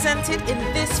represented in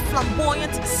this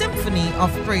flamboyant symphony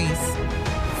of praise.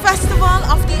 Festival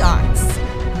of the Arts.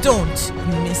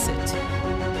 Don't miss it.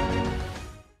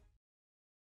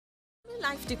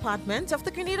 Life Department of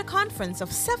the Grenada Conference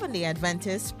of Seventh-day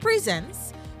Adventists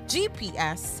presents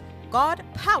GPS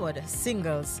God-Powered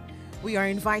Singles. We are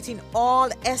inviting all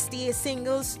SDA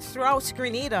singles throughout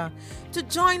Grenada to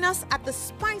join us at the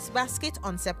Spice Basket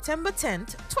on September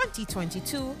 10th,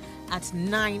 2022 at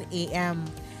 9 a.m.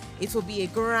 It will be a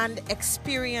grand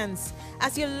experience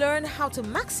as you learn how to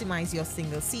maximize your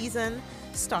single season,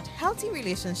 start healthy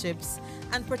relationships,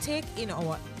 and partake in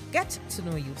our Get to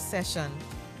Know You session.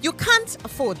 You can't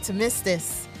afford to miss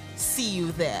this. See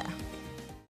you there.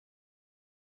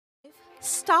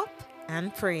 Stop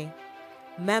and pray.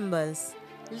 Members,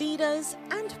 leaders,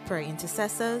 and prayer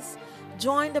intercessors,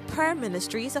 join the prayer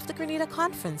ministries of the Grenada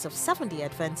Conference of Seventh-day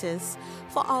Adventists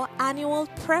for our annual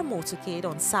prayer motorcade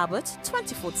on Sabbath,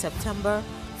 24th September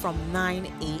from 9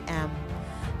 a.m.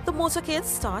 The motorcade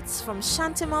starts from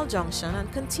Shantimal Junction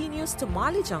and continues to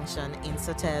Marley Junction in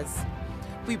Sotez.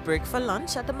 We break for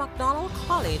lunch at the MacDonald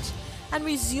College and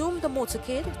resume the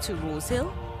motorcade to Rose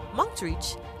Hill,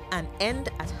 Monkreach, and end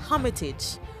at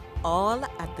Hermitage, all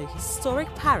at the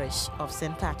historic parish of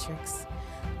St. Patrick's.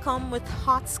 Come with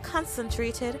hearts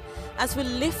concentrated as we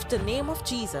lift the name of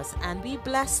Jesus and be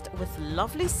blessed with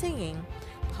lovely singing,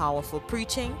 powerful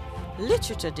preaching,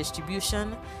 literature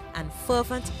distribution, and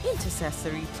fervent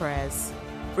intercessory prayers.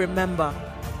 Remember,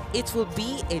 it will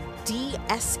be a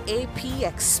DSAP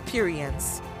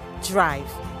experience. Drive,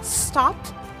 stop,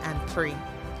 and pray.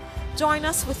 Join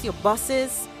us with your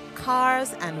buses,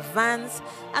 cars, and vans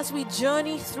as we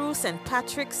journey through St.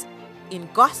 Patrick's in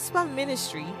gospel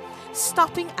ministry,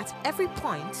 stopping at every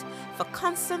point for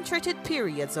concentrated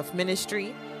periods of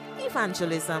ministry,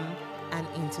 evangelism, and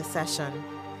intercession.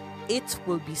 It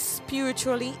will be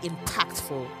spiritually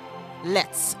impactful.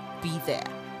 Let's be there.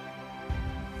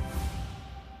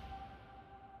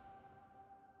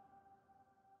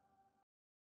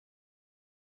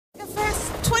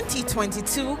 Fest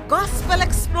 2022 Gospel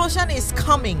Explosion is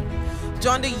coming.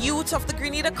 Join the youth of the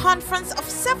Grenada Conference of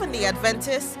Seventh-day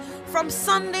Adventists from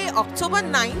Sunday, October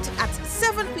 9th at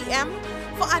 7 p.m.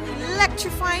 for an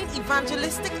electrifying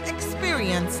evangelistic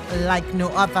experience like no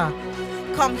other.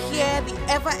 Come hear the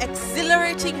ever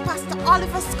exhilarating Pastor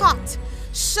Oliver Scott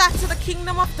shatter the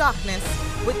kingdom of darkness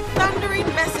with thundering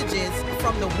messages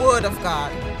from the Word of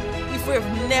God. If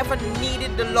we've never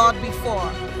needed the Lord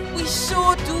before, we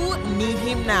sure do need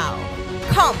Him now.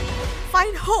 Come,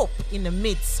 find hope in the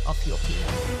midst of your pain.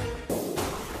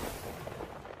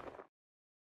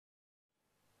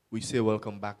 We say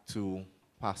welcome back to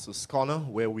Pastor's Corner,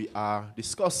 where we are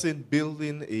discussing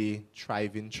building a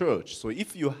thriving church. So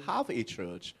if you have a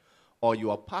church or you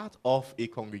are part of a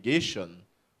congregation,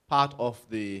 part of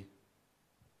the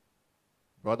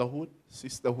brotherhood,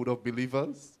 sisterhood of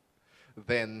believers,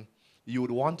 then you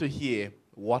would want to hear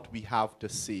what we have to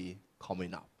say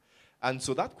coming up. And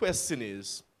so that question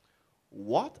is,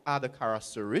 what are the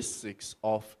characteristics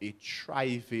of a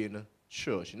thriving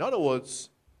church? In other words,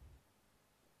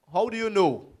 how do you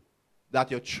know that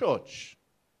your church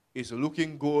is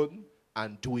looking good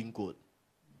and doing good?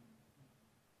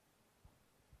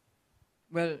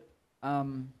 Well,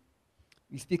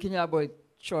 we're speaking about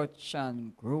church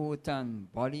and growth and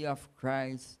body of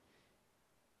Christ.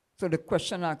 So the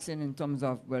question asking in terms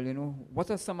of, well,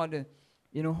 what are some of the,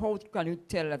 how can you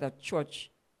tell that a church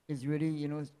is really,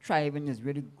 thriving, is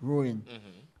really growing?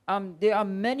 Mm-hmm. There are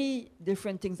many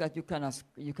different things that you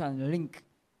can link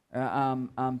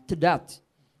to that,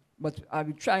 but I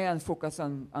will try and focus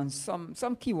on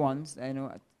some key ones.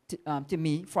 To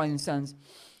me, for instance,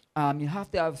 you have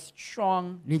to have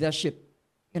strong leadership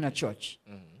in a church.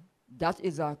 Mm-hmm. That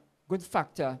is a good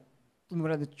factor to know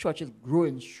that the church is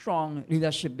growing, strong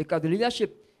leadership, because the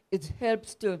leadership, it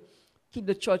helps to keep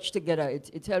the church together.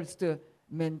 It helps to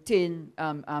maintain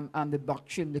the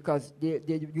doctrine, because they're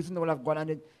using the word of God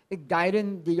and they're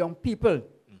guiding the young people,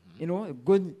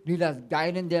 good leaders,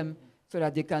 guiding them so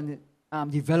that they can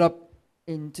develop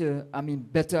into,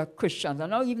 better Christians.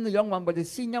 And not even the young ones, but the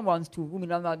senior ones too, who may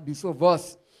not be so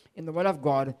versed in the word of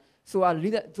God. So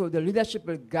the leadership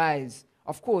will guide.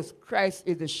 Of course, Christ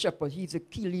is the shepherd. He's a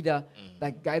key leader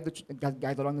that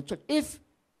guides along the church. If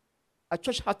a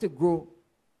church has to grow,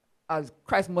 as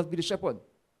Christ must be the shepherd.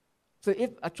 So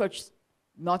if a church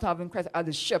not having Christ as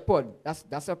the shepherd,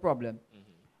 that's a problem.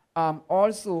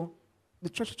 Also, the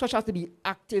church has to be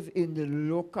active in the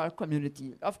local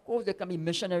community. Of course, there can be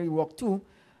missionary work too,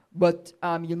 but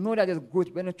you know that there's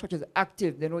growth when the church is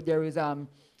active. There is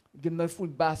give them a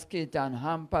food basket and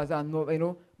hampers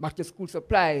and back to school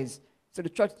supplies. So the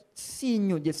church seeing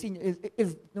you,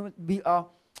 they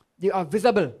are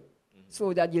visible,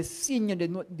 so that you're seeing you, they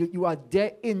know that you are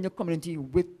there in the community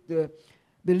with the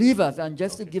believers. And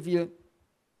just to give you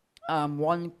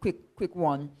one quick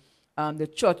one, the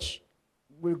church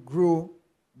will grow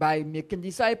by making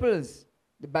disciples.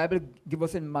 The Bible gives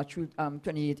us in Matthew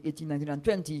 28, 18, 19, and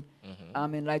 20,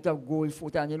 in light of go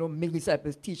forth and make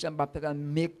disciples, teach and baptize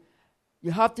and make.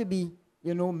 You have to be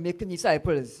making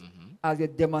disciples as you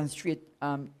demonstrate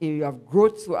area of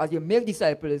growth. So as you make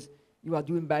disciples, you are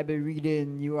doing Bible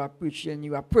reading, you are preaching,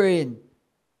 you are praying,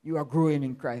 you are growing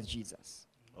in Christ Jesus.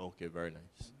 Okay, very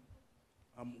nice.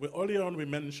 Earlier on, we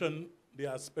mentioned the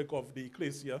aspect of the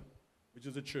ecclesia, which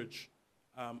is the church,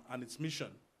 and its mission.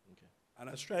 Okay. And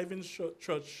a thriving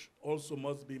church also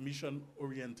must be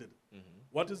mission-oriented.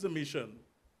 What is the mission?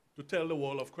 To tell the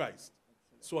world of Christ.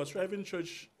 So a thriving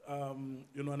church, and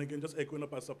again, just echoing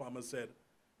what Pastor Palmer said,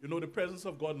 the presence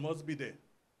of God must be there.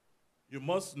 You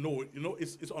must know,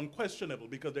 it's unquestionable,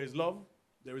 because there is love,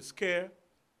 there is care,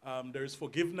 there is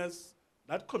forgiveness.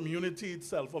 That community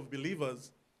itself of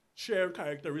believers share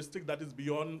characteristic that is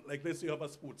beyond, like let's say you have a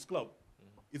sports club.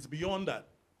 It's beyond that.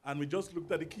 And we just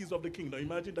looked at the keys of the kingdom.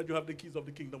 Imagine that you have the keys of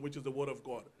the kingdom, which is the word of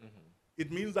God.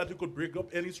 It means that you could break up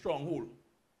any stronghold.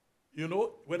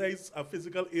 Whether it's a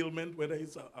physical ailment, whether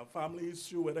it's a family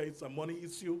issue, whether it's a money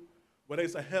issue, whether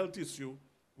it's a health issue,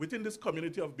 within this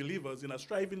community of believers in a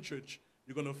thriving church,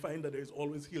 you're going to find that there is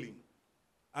always healing.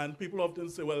 And people often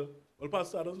say, well,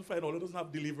 Pastor doesn't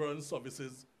have deliverance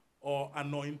services or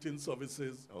anointing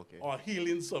services or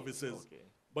healing services. Okay.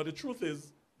 But the truth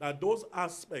is that those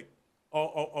aspects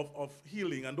of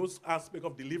healing and those aspects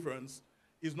of deliverance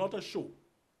is not a show.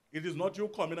 It is not you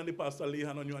coming and the pastor lay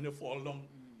hand on you and you fall down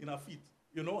in our feet,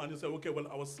 and you say, okay, well,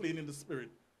 I was slain in the spirit.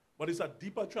 But it's a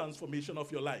deeper transformation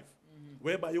of your life,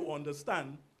 whereby you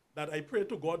understand that I pray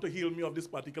to God to heal me of this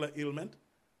particular ailment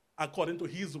according to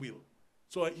his will.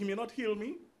 So he may not heal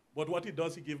me, but what he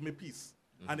does, he gives me peace.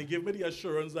 And he gave me the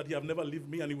assurance that he have never left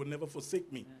me and he will never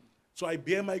forsake me. So I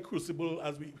bear my crucible,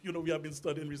 as we have been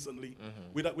studying recently,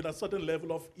 with a certain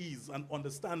level of ease and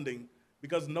understanding,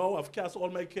 because now I've cast all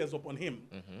my cares upon him.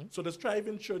 So the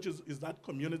thriving church is that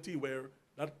community where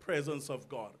that presence of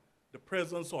God, the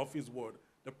presence of His Word,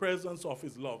 the presence of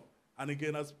His love. And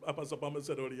again, as Pastor Palmer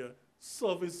said earlier,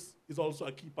 service is also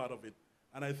a key part of it.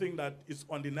 And I think that it's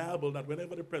undeniable that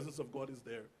whenever the presence of God is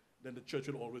there, then the church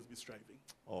will always be striving.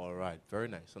 All right, very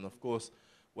nice. And of course,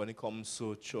 when it comes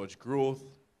to church growth,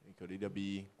 it could either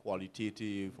be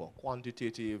qualitative or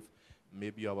quantitative.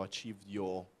 Maybe you have achieved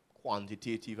your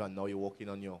quantitative and now you're working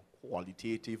on your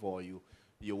qualitative, or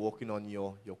you're working on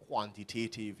your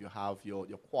quantitative. You have your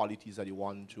qualities that you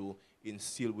want to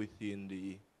instill within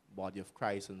the body of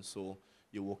Christ, and so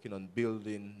you're working on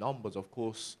building numbers. Of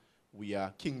course, we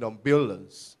are kingdom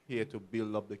builders, here to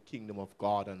build up the kingdom of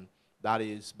God, and that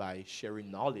is by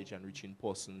sharing knowledge and reaching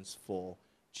persons for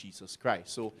Jesus Christ.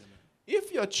 So amen,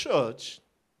 if your church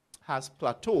has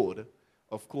plateaued,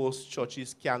 of course,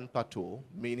 churches can plateau,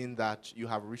 meaning that you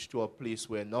have reached to a place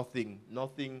where nothing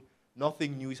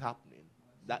new is happening,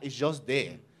 that is just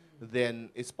there, then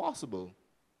it's possible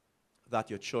that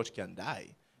your church can die.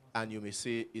 And you may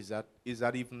say, is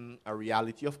that even a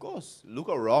reality? Of course, look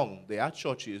around. There are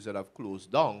churches that have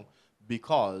closed down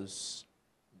because,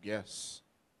 yes,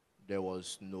 there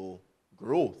was no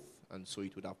growth, and so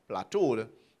it would have plateaued.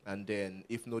 And then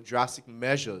if no drastic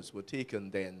measures were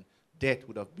taken, then death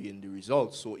would have been the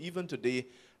result. So even today,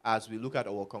 as we look at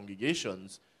our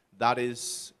congregations, that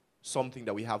is something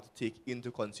that we have to take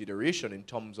into consideration in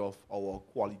terms of our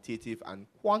qualitative and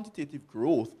quantitative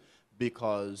growth,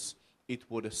 because it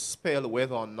would spell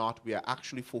whether or not we are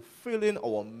actually fulfilling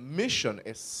our mission,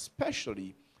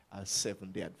 especially as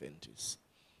Seventh-day Adventists.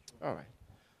 All right.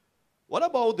 What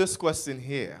about this question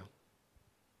here?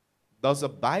 Does the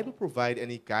Bible provide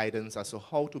any guidance as to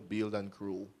how to build and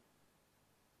grow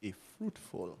a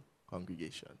fruitful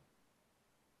congregation?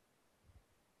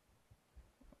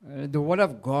 The Word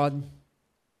of God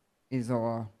is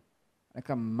our, like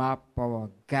a map, our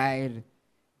guide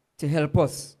to help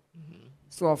us. Mm-hmm.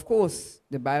 So, of course,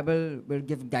 the Bible will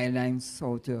give guidelines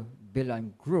how to build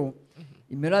and grow. Mm-hmm.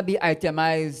 It may not be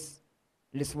itemized,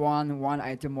 list one,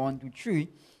 item 1, 2, 3,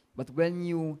 but when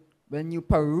you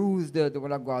peruse the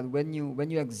Word of God, when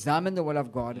you examine the Word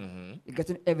of God, mm-hmm, you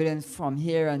get an evidence from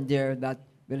here and there that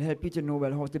will help you to know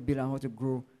well how to build and how to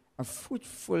grow a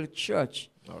fruitful church.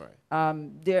 All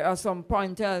right. There are some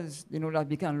pointers, that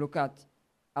we can look at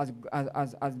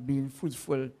as being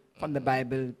fruitful from the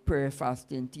Bible: prayer,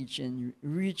 fasting, teaching,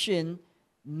 reaching,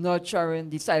 nurturing,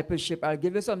 discipleship. I'll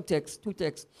give you some two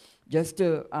texts, just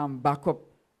to back up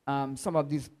some of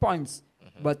these points.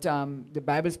 Mm-hmm. But the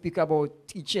Bible speaks about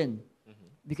teaching,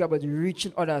 speak about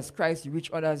reaching others. Christ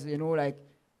reached others, he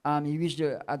reached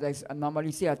as I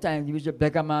normally say at times, he reached the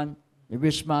beggar man, the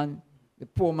rich man, the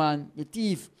poor man, the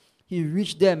thief. He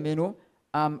reached them, the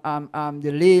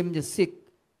lame, the sick,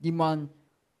 demon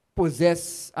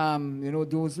possessed,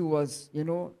 those who was,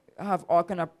 have all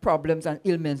kind of problems and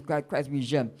ailments. Christ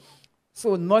reached them.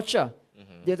 So nurture.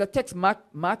 Mm-hmm. There's a text,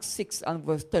 Mark 6 and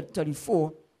verse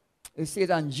 34. It says,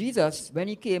 and Jesus, when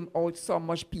he came out, saw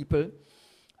much people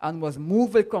and was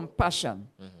moved with compassion,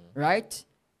 mm-hmm, right?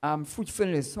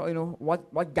 Fruitfulness,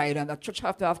 what guidance? The church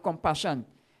have to have compassion.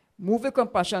 Move with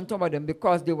compassion toward them,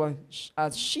 because they were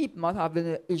as sheep not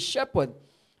having a shepherd.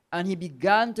 And he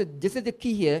began to, this is the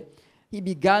key here, he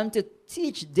began to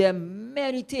teach them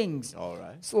many things. All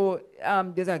right. So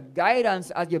there's a guidance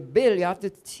as you build. You have to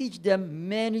teach them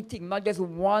many things, not just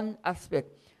one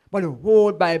aspect, but the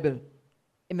whole Bible.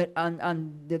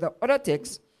 And there's other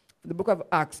text, the book of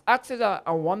Acts. Acts is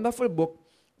a wonderful book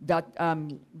that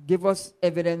give us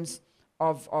evidence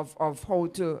of how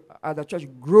to, as a church,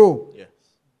 grow. Yes.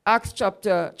 Acts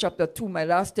chapter 2, my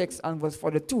last text, and verse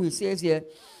 42, it says here,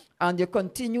 and they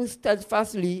continue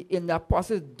steadfastly in the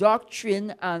apostles'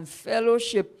 doctrine and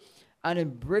fellowship, and in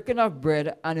breaking of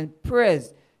bread, and in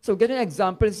prayers. So getting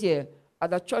examples here,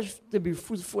 as a church to be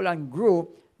fruitful and grow,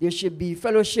 there should be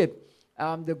fellowship,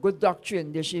 the good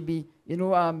doctrine. There should be,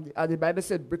 as the Bible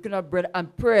said, breaking of bread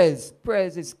and prayers.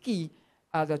 Prayers is key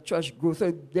as a church grows.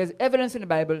 So there's evidence in the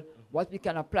Bible what we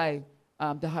can apply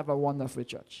to have a wonderful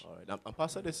church. All right. And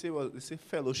Pastor, they say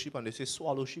fellowship and they say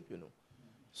swallowship,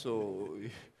 So you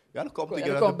got to come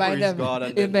together to praise them. God,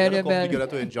 and amen, then come together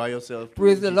to enjoy yourself.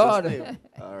 Praise the Lord.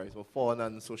 All right. So fun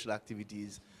and social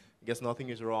activities. I guess nothing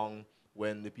is wrong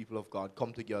when the people of God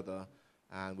come together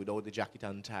and without the jacket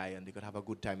and tie, and they could have a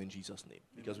good time in Jesus' name,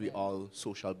 because we all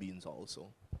social beings also.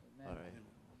 Amen. All right.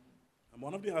 And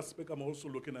one of the aspects I'm also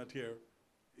looking at here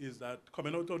is that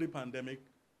coming out of the pandemic,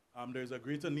 there's a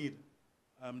greater need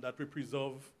that we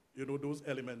preserve, those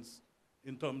elements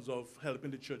in terms of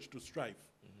helping the church to strive.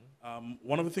 Mm-hmm.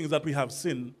 One of the things that we have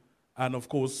seen and, of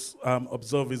course,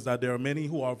 observe is that there are many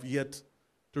who have yet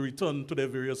to return to their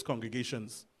various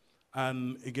congregations.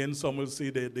 And again, some will say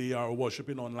that they are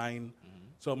worshiping online.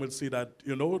 Some will say that,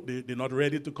 they're not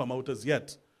ready to come out as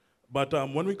yet. But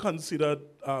when we consider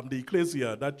the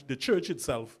ecclesia, that the church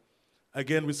itself,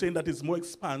 again, we're saying that it's more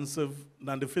expansive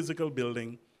than the physical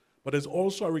building, but there's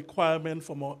also a requirement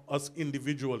from us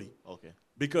individually. Okay.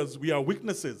 Because we are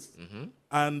witnesses,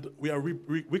 and we are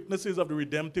witnesses of the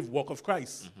redemptive work of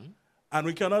Christ. And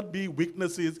we cannot be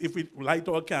witnesses if we light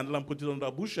our candle and put it under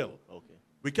a bushel. Okay.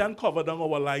 We can't cover down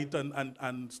our light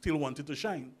and still want it to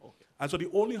shine. Okay. And so the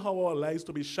only how our lights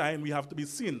to be shine, we have to be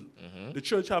seen. The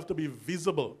church have to be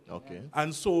visible. Okay.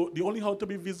 And so the only how to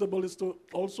be visible is to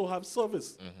also have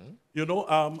service.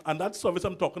 And that service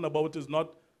I'm talking about is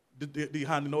not the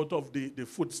handing out of the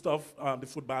food stuff, the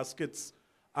food baskets,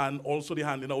 and also the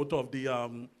handing out of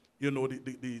the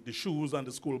shoes and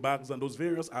the school bags and those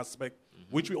various aspects,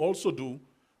 which we also do.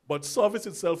 But service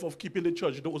itself of keeping the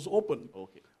church doors open.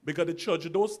 Okay. Because the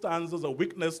church door stands as a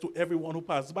witness to everyone who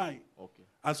passes by. Okay.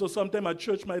 And so sometimes a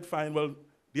church might find, well,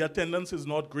 the attendance is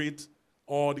not great,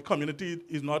 or the community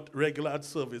is not regular at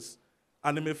service,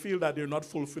 and they may feel that they're not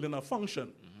fulfilling a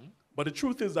function. But the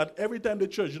truth is that every time the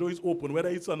church door is open, whether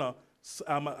it's on a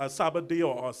Sabbath day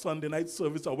or a Sunday night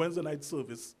service or Wednesday night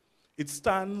service, it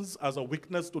stands as a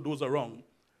witness to those around,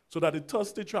 so that the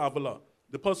thirsty traveler,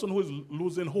 the person who is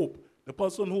losing hope, the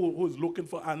person who is looking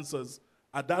for answers,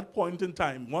 at that point in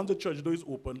time, once the church door is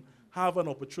open, have an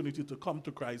opportunity to come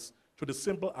to Christ through the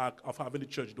simple act of having the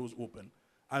church doors open.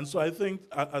 And so I think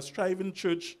a striving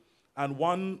church and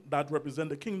one that represents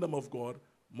the kingdom of God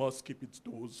must keep its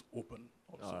doors open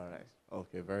also. All right.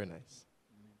 Okay, very nice.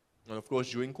 And of course,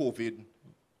 during COVID,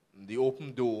 the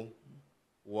open door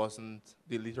wasn't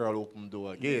the literal open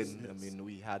door again. Yes. I mean,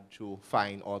 we had to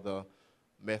find other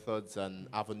methods and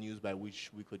avenues by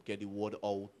which we could get the word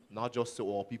out, not just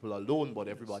to our people alone, but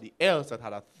everybody else that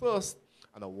had a thirst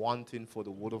and a wanting for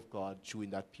the word of God during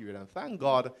that period. And thank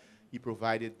God he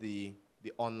provided the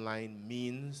online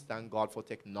means. Thank God for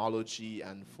technology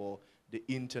and for the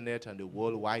internet and the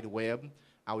World Wide Web.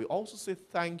 And we also say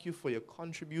thank you for your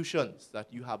contributions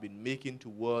that you have been making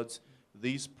towards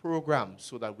these programs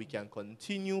so that we can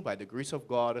continue by the grace of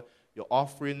God. Your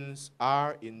offerings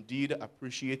are indeed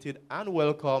appreciated and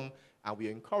welcome, and we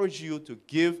encourage you to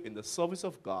give in the service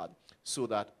of God so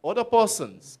that other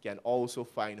persons can also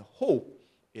find hope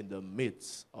in the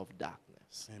midst of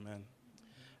darkness. Amen.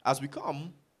 As we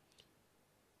come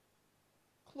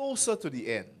closer to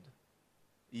the end,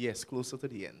 yes, closer to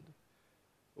the end,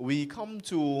 we come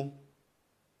to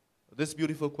this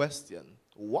beautiful question.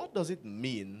 What does it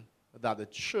mean that the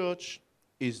church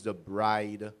is the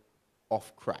bride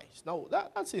of Christ? Now,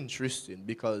 that's interesting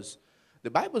because the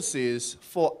Bible says,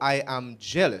 for I am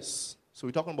jealous. So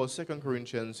we're talking about 2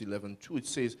 Corinthians 11:2. It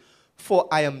says, for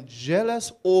I am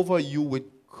jealous over you with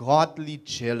godly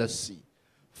jealousy.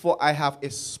 For I have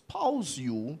espoused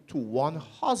you to one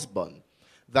husband,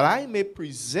 that I may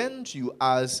present you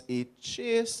as a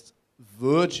chaste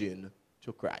virgin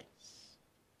to Christ.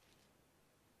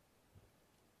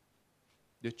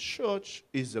 The church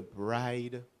is the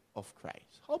bride of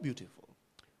Christ. How beautiful.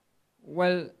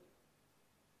 Well,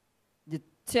 the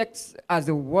text, as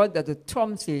a word that the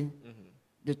term say,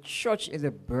 the church is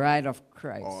a bride of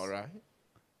Christ. All right.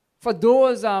 For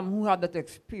those who have that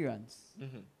experience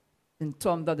in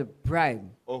terms of the bride,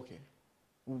 Okay.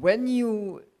 when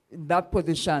you in that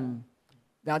position,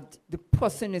 that the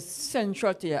person is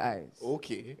central to your eyes.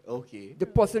 Okay. Okay. The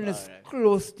person is Alright.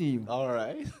 close to you. All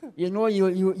right. You know,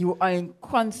 you are in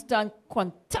constant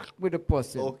contact with the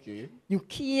person. Okay. You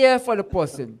care for the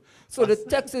person. So the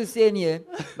text is saying here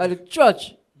that the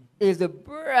church is the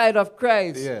bride of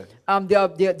Christ. Yeah.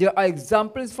 There are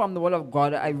examples from the Word of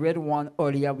God. I read one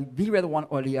earlier. We read one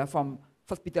earlier from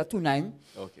 1 Peter 2:9.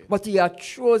 Okay. But he a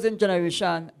chosen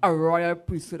generation, a royal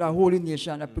priesthood, a holy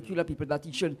nation, a peculiar people, that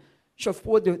he should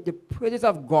forth the praises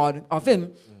of God, of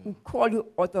him who called you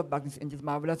out of darkness into his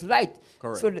marvelous light.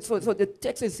 Correct. So the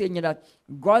text is saying here that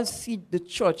God sees the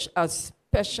church as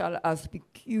special, as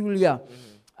peculiar,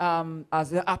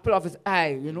 as the apple of his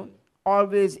eye, you know,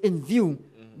 always in view.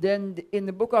 Then in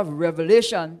the book of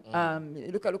Revelation,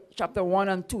 look at chapter 1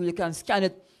 and 2, you can scan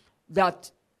it,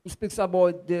 that it speaks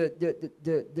about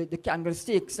the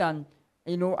candlesticks and,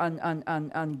 you know,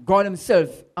 and God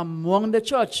himself among the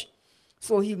church.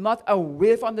 So he's not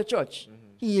away from the church.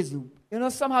 He is, you know,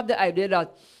 some have the idea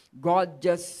that God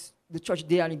just, the church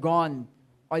there and he gone,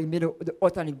 or he made the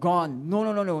altar and he gone.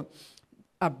 No.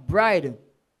 A bride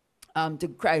to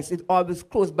Christ is always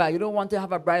close by. You don't want to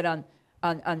have a bride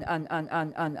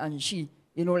and she,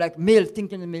 you know, like male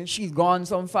thinking to me, she's gone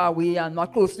some far away and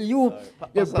not close to you.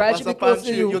 Your bride should be close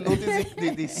to you. You notice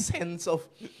the sense of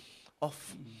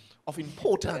of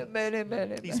importance. Amen,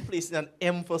 amen, He's amen. placing an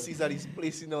emphasis that he's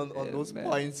placing on those Amen.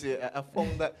 points here. I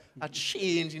found that a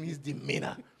change in his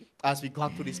demeanor as we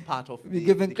got to this part of We're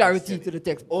giving clarity to the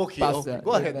text. Okay, Pastor. okay.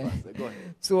 Go ahead, Amen. Pastor. Go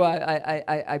ahead. So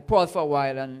I paused for a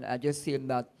while and I just saying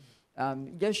that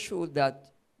just showed that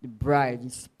the bride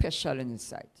is special in his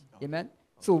sight. Amen.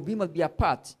 So we must be a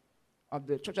part of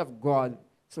the church of God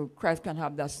so Christ can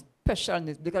have that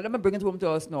specialness. Because let me bring it home to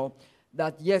us now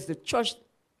that yes, the church,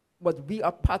 but we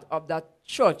are part of that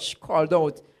church called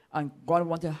out, and God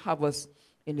wants to have us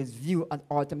in his view at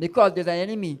all time. Because there's an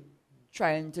enemy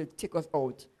trying to take us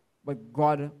out, but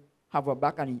God have our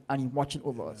back and he's watching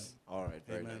over us. All right,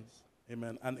 very Amen. nice.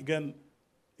 Amen. And again,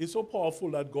 it's so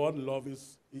powerful that God love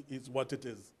is what it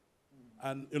is.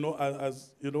 And,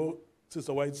 as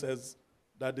Sister White says,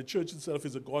 that the church itself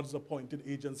is a God's appointed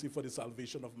agency for the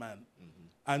salvation of man.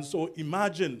 And so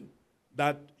imagine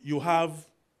that you have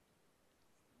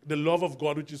the love of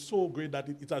God, which is so great that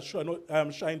it has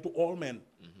shined to all men.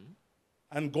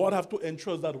 And God have to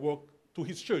entrust that work to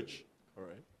his church. All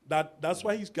right. That's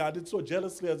why he's guarded so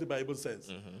jealously, as the Bible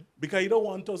says. Because he don't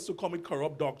want us to come with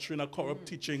corrupt doctrine or corrupt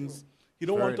teachings. He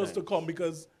don't Very want us to nice. come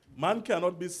because man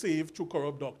cannot be saved through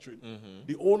corrupt doctrine.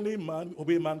 The only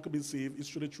way man can be saved is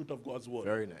through the truth of God's word.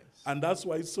 Very nice. And that's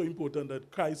why it's so important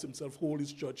that Christ himself hold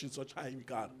his church in such high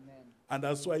regard. And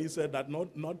that's why he said that not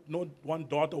one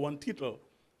dot or one tittle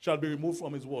shall be removed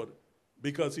from his word.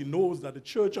 Because he knows that the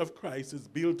church of Christ is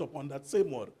built upon that same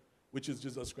word, which is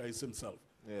Jesus Christ himself.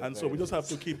 Yeah, And so very we just have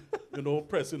to keep,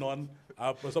 pressing on.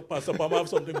 Pastor Palmer have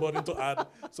something important to add,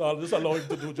 so I'll just allow him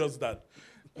to do just that.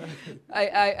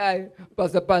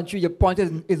 Pastor Pantry, your point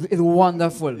is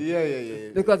wonderful. Yeah.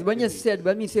 Because when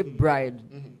we say bride,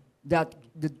 that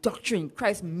the doctrine,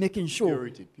 Christ making sure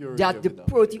Purity that of the the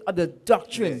purity of the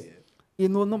doctrine, Yeah.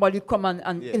 nobody come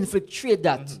and Yeah. infiltrate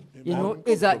that.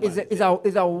 Is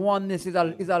a oneness, is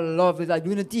a love, is a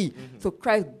unity. So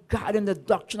Christ guarding the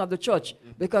doctrine of the church.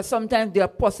 Because sometimes there are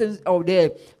persons out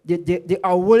there, they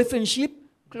are wolf in sheep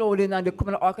clothing, and they come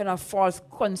in all kind of false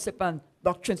concept and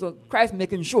doctrine. So Christ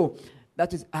making sure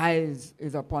that his eyes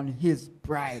is upon his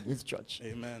bride, his church.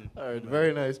 Amen. All right,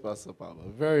 very nice, Pastor Palmer.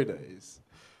 Very nice.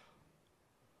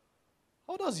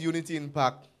 How does unity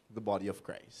impact the body of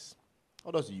Christ?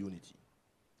 How does unity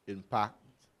impact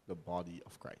the body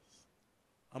of Christ?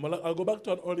 I'll go back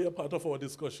to an earlier part of our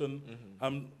discussion,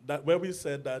 that where we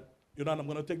said that, and I'm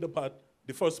going to take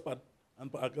the first part,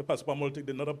 and Pastor Palmer will take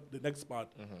the next part.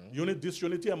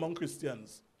 Disunity among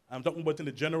Christians. I'm talking about in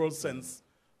the general sense.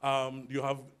 You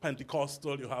have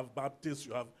Pentecostal, you have Baptist,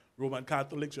 you have Roman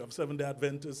Catholics, you have Seventh-day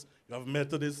Adventists, you have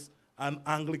Methodists, and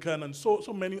Anglican, and so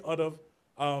many other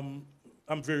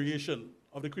variation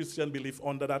of the Christian belief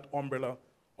under that umbrella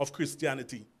of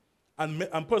Christianity.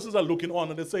 And persons are looking on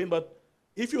and they're saying, but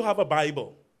if you have a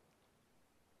Bible,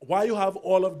 why you have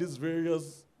all of these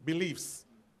various beliefs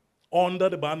under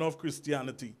the banner of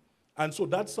Christianity? And so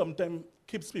that sometimes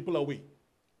keeps people away.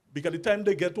 Because the time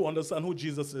they get to understand who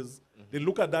Jesus is, they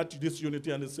look at that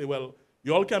disunity and they say, well,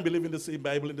 you all can believe in the same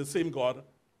Bible, in the same God,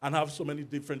 and have so many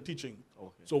different teaching.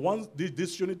 Okay. So once this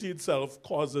disunity itself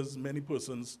causes many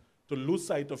persons to lose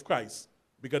sight of Christ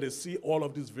because they see all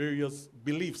of these various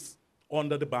beliefs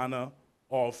under the banner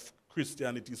of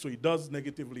Christianity. So it does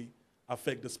negatively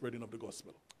affect the spreading of the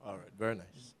gospel. All right, very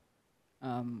nice.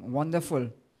 Wonderful.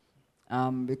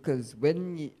 Because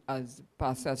as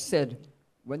Pastor said,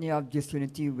 when you have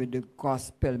disunity with the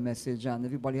gospel message and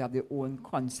everybody have their own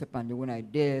concept and their own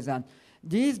ideas, and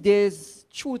these days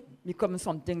truth becomes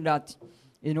something that,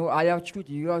 I have truth,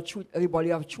 you have truth, everybody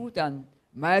have truth, and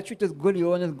my truth is good,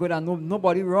 your own is good, and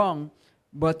nobody wrong.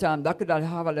 But that could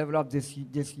have a level of this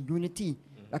unity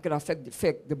that could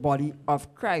affect the body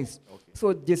of Christ. Okay.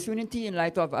 So disunity in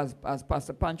light of, as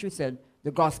Pastor Pantry said,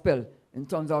 the gospel, in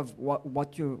terms of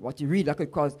what you read, that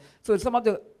could cause. So some of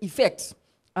the effects,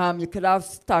 you could have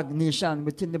stagnation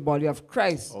within the body of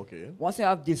Christ. Okay. Once you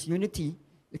have disunity,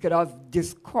 you could have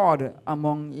discord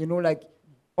among, like,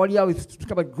 all you have is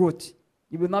speak about growth.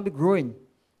 You will not be growing.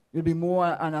 You'll be more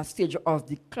on a stage of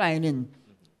declining.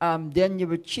 Then you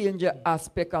will change your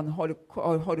aspect on how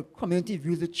the community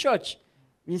views the church.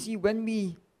 You see, when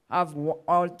we have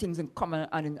all things in common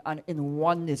and in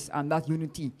oneness and that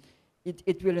unity,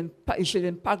 it should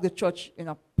impact the church in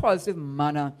a positive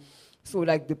manner. So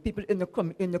like the people in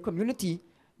the community,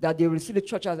 that they will see the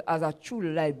church as a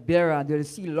true light bearer. They will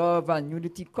see love and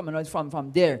unity coming out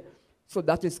from there. So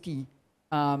that is key.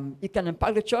 It can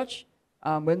impact the church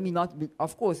when we not,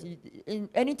 of course, in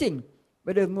anything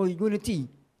where there's no unity,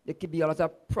 there could be a lot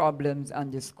of problems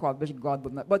and discord, which God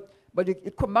would not. But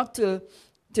it come back to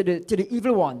the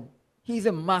evil one. He's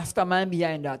a mastermind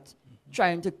behind that.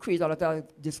 trying to create all of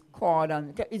that discord.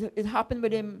 And it happened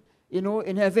with him,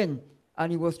 in heaven.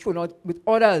 And he was thrown out with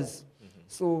others.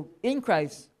 So in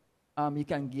Christ, you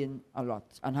can gain a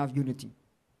lot and have unity.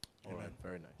 All right,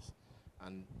 very nice.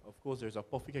 And of course, there's a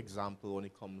perfect example when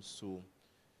it comes to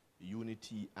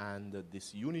unity and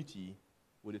disunity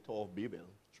with the Tower of Babel.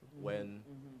 When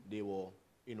they were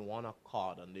in one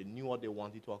accord and they knew what they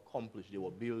wanted to accomplish. They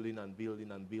were building and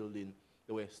building and building.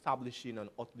 They were establishing an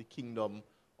earthly kingdom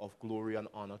of glory and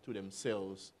honor to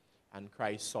themselves. And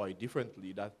Christ saw it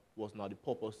differently. That was not the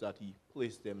purpose that he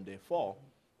placed them there for.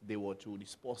 They were to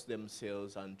disperse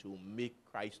themselves and to make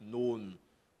Christ known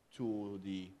to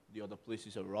the other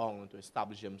places around, and to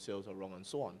establish themselves around and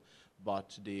so on.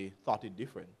 But they thought it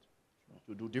different,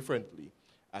 to do differently.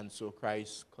 And so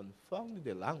Christ confounded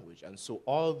their language. And so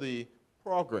all the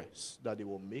progress that they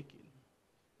were making,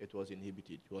 it was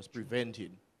inhibited, it was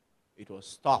prevented, it was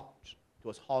stopped, it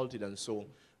was halted. And so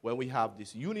when we have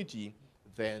this unity,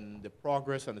 then the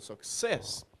progress and the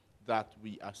success that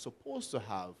we are supposed to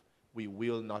have, we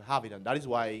will not have it. And that is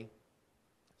why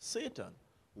Satan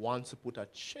wants to put a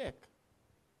check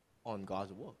on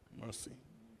God's work. Mercy.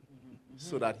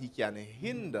 So that he can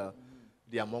hinder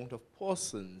the amount of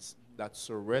persons that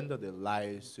surrender their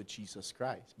lives to Jesus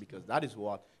Christ. Because that is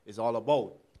what it's all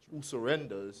about. Who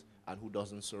surrenders and who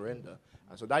doesn't surrender.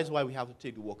 And so that is why we have to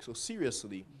take the work so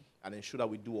seriously and ensure that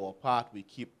we do our part. We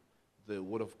keep the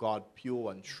word of God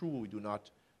pure and true. We do not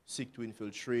seek to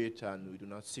infiltrate and we do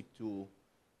not seek to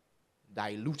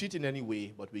dilute it in any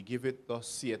way, but we give it, thus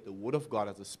saith the word of God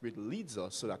as the Spirit leads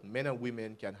us, so that men and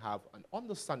women can have an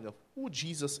understanding of who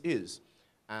Jesus is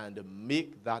and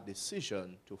make that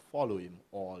decision to follow him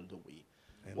all the way.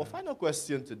 Amen. Well, final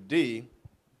question today,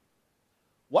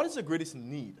 what is the greatest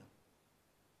need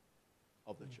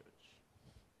of the church?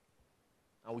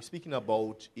 And we're speaking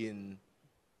about in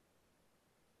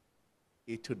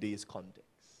today's context.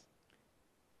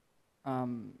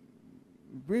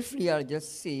 Briefly, I'll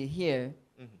just say here,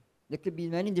 there could be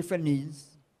many different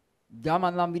needs. That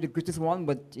might not be the greatest one,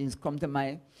 but it's come to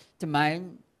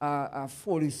mind a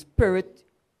Holy Spirit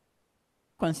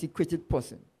consecrated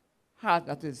person. Heart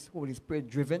that is Holy Spirit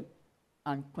driven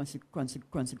and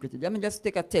consecrated. Let me just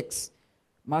take a text.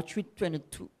 Matthew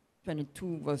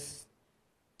 22 verse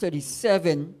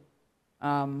 37.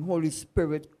 Holy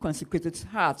Spirit consecrated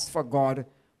hearts for God.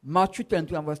 Matthew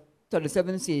 22 and verse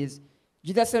 37 says,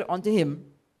 Jesus said unto him,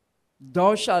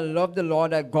 Thou shalt love the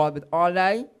Lord thy God with all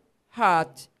thy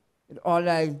heart, with all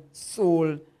thy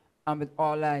soul, and with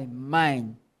all thy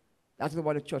mind. That's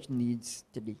what the church needs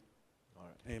today. All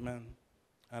right. Amen.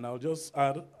 And I'll just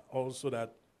add also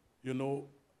that,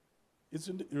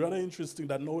 it's rather interesting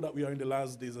that now that we are in the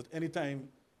last days, at any time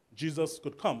Jesus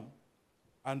could come,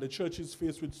 and the church is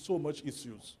faced with so much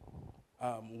issues.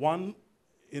 One,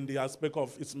 in the aspect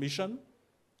of its mission,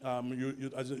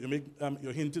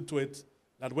 you hinted to it,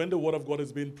 that when the word of God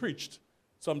is being preached,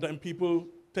 sometimes people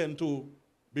tend to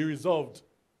be reserved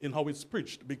in how it's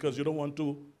preached because you don't want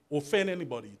to offend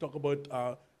anybody. Talk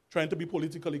about trying to be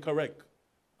politically correct.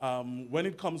 When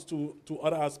it comes to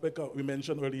other aspects, we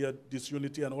mentioned earlier,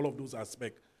 disunity and all of those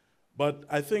aspects. But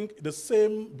I think the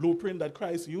same blueprint that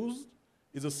Christ used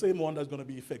is the same one that's going to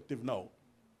be effective now.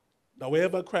 That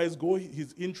wherever Christ goes,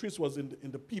 his interest was in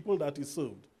the people that he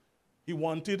served. He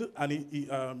wanted and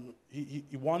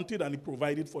he wanted and he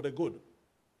provided for the good.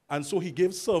 And so he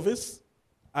gave service,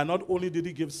 and not only did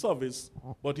he give service,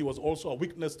 but he was also a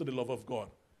witness to the love of God.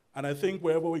 And I think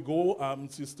wherever we go,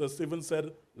 Sister Stephen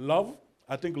said, love,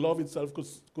 I think love itself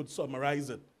could summarize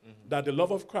it. That the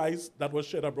love of Christ that was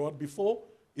shed abroad before,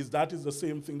 that is the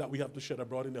same thing that we have to shed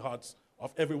abroad in the hearts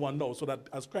of everyone now. So that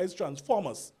as Christ transforms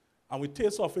us and we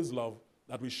taste of his love,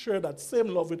 that we share that same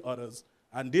love with others.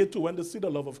 And they too, when they see the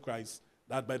love of Christ,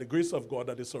 that by the grace of God,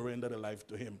 that they surrender their life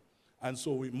to him. And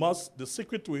so the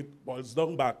secret to it boils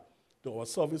down back to our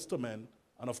service to men,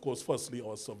 and of course, firstly,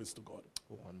 our service to God.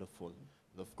 Wonderful.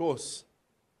 And of course,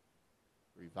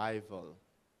 revival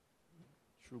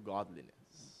through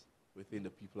godliness within the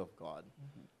people of God.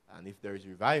 And if there is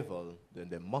revival, then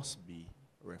there must be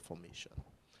reformation.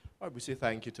 All right, we say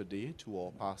thank you today to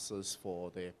our pastors for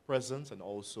their presence and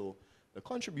also the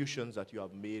contributions that you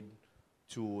have made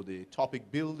to the topic,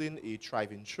 Building a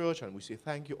Thriving Church. And we say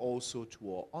thank you also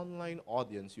to our online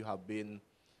audience. You have been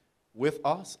with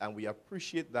us, and we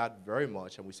appreciate that very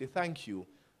much. And we say thank you.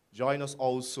 Join us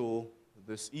also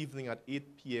this evening at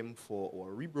 8 p.m. for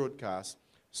our rebroadcast,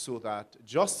 so that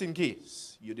just in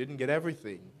case you didn't get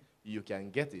everything, you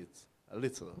can get it a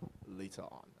little later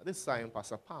on. At this time,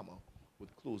 Pastor Palmer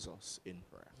would close us in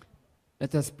prayer.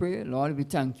 Let us pray. Lord, we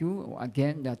thank you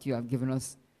again that you have given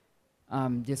us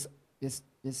this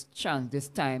this chance, this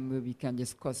time where we can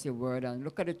discuss your word and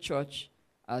look at the church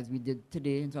as we did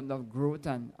today in terms of growth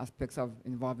and aspects of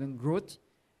involving growth.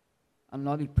 And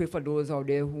Lord, we pray for those out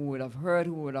there who would have heard,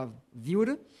 who would have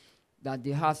viewed, that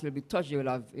their hearts will be touched. They will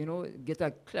have, get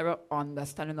a clearer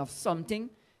understanding of something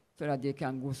so that they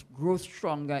can grow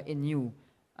stronger in you.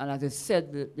 And as I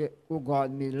said, oh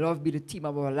God, may love be the theme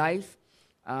of our life.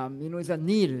 It's a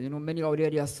need. Many out there,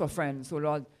 they are suffering. So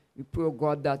Lord, we pray, oh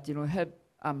God, that, help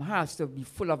hearts to be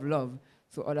full of love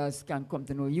so others can come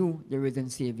to know you, the risen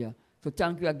Savior. So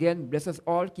thank you again. Bless us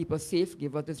all. Keep us safe.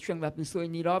 Give us the strength that we're so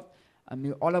in need of. And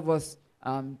may all of us,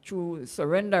 through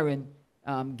surrendering,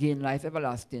 gain life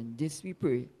everlasting. This we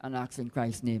pray and ask in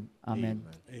Christ's name. Amen.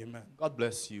 Amen. God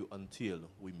bless you until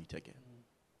we meet again.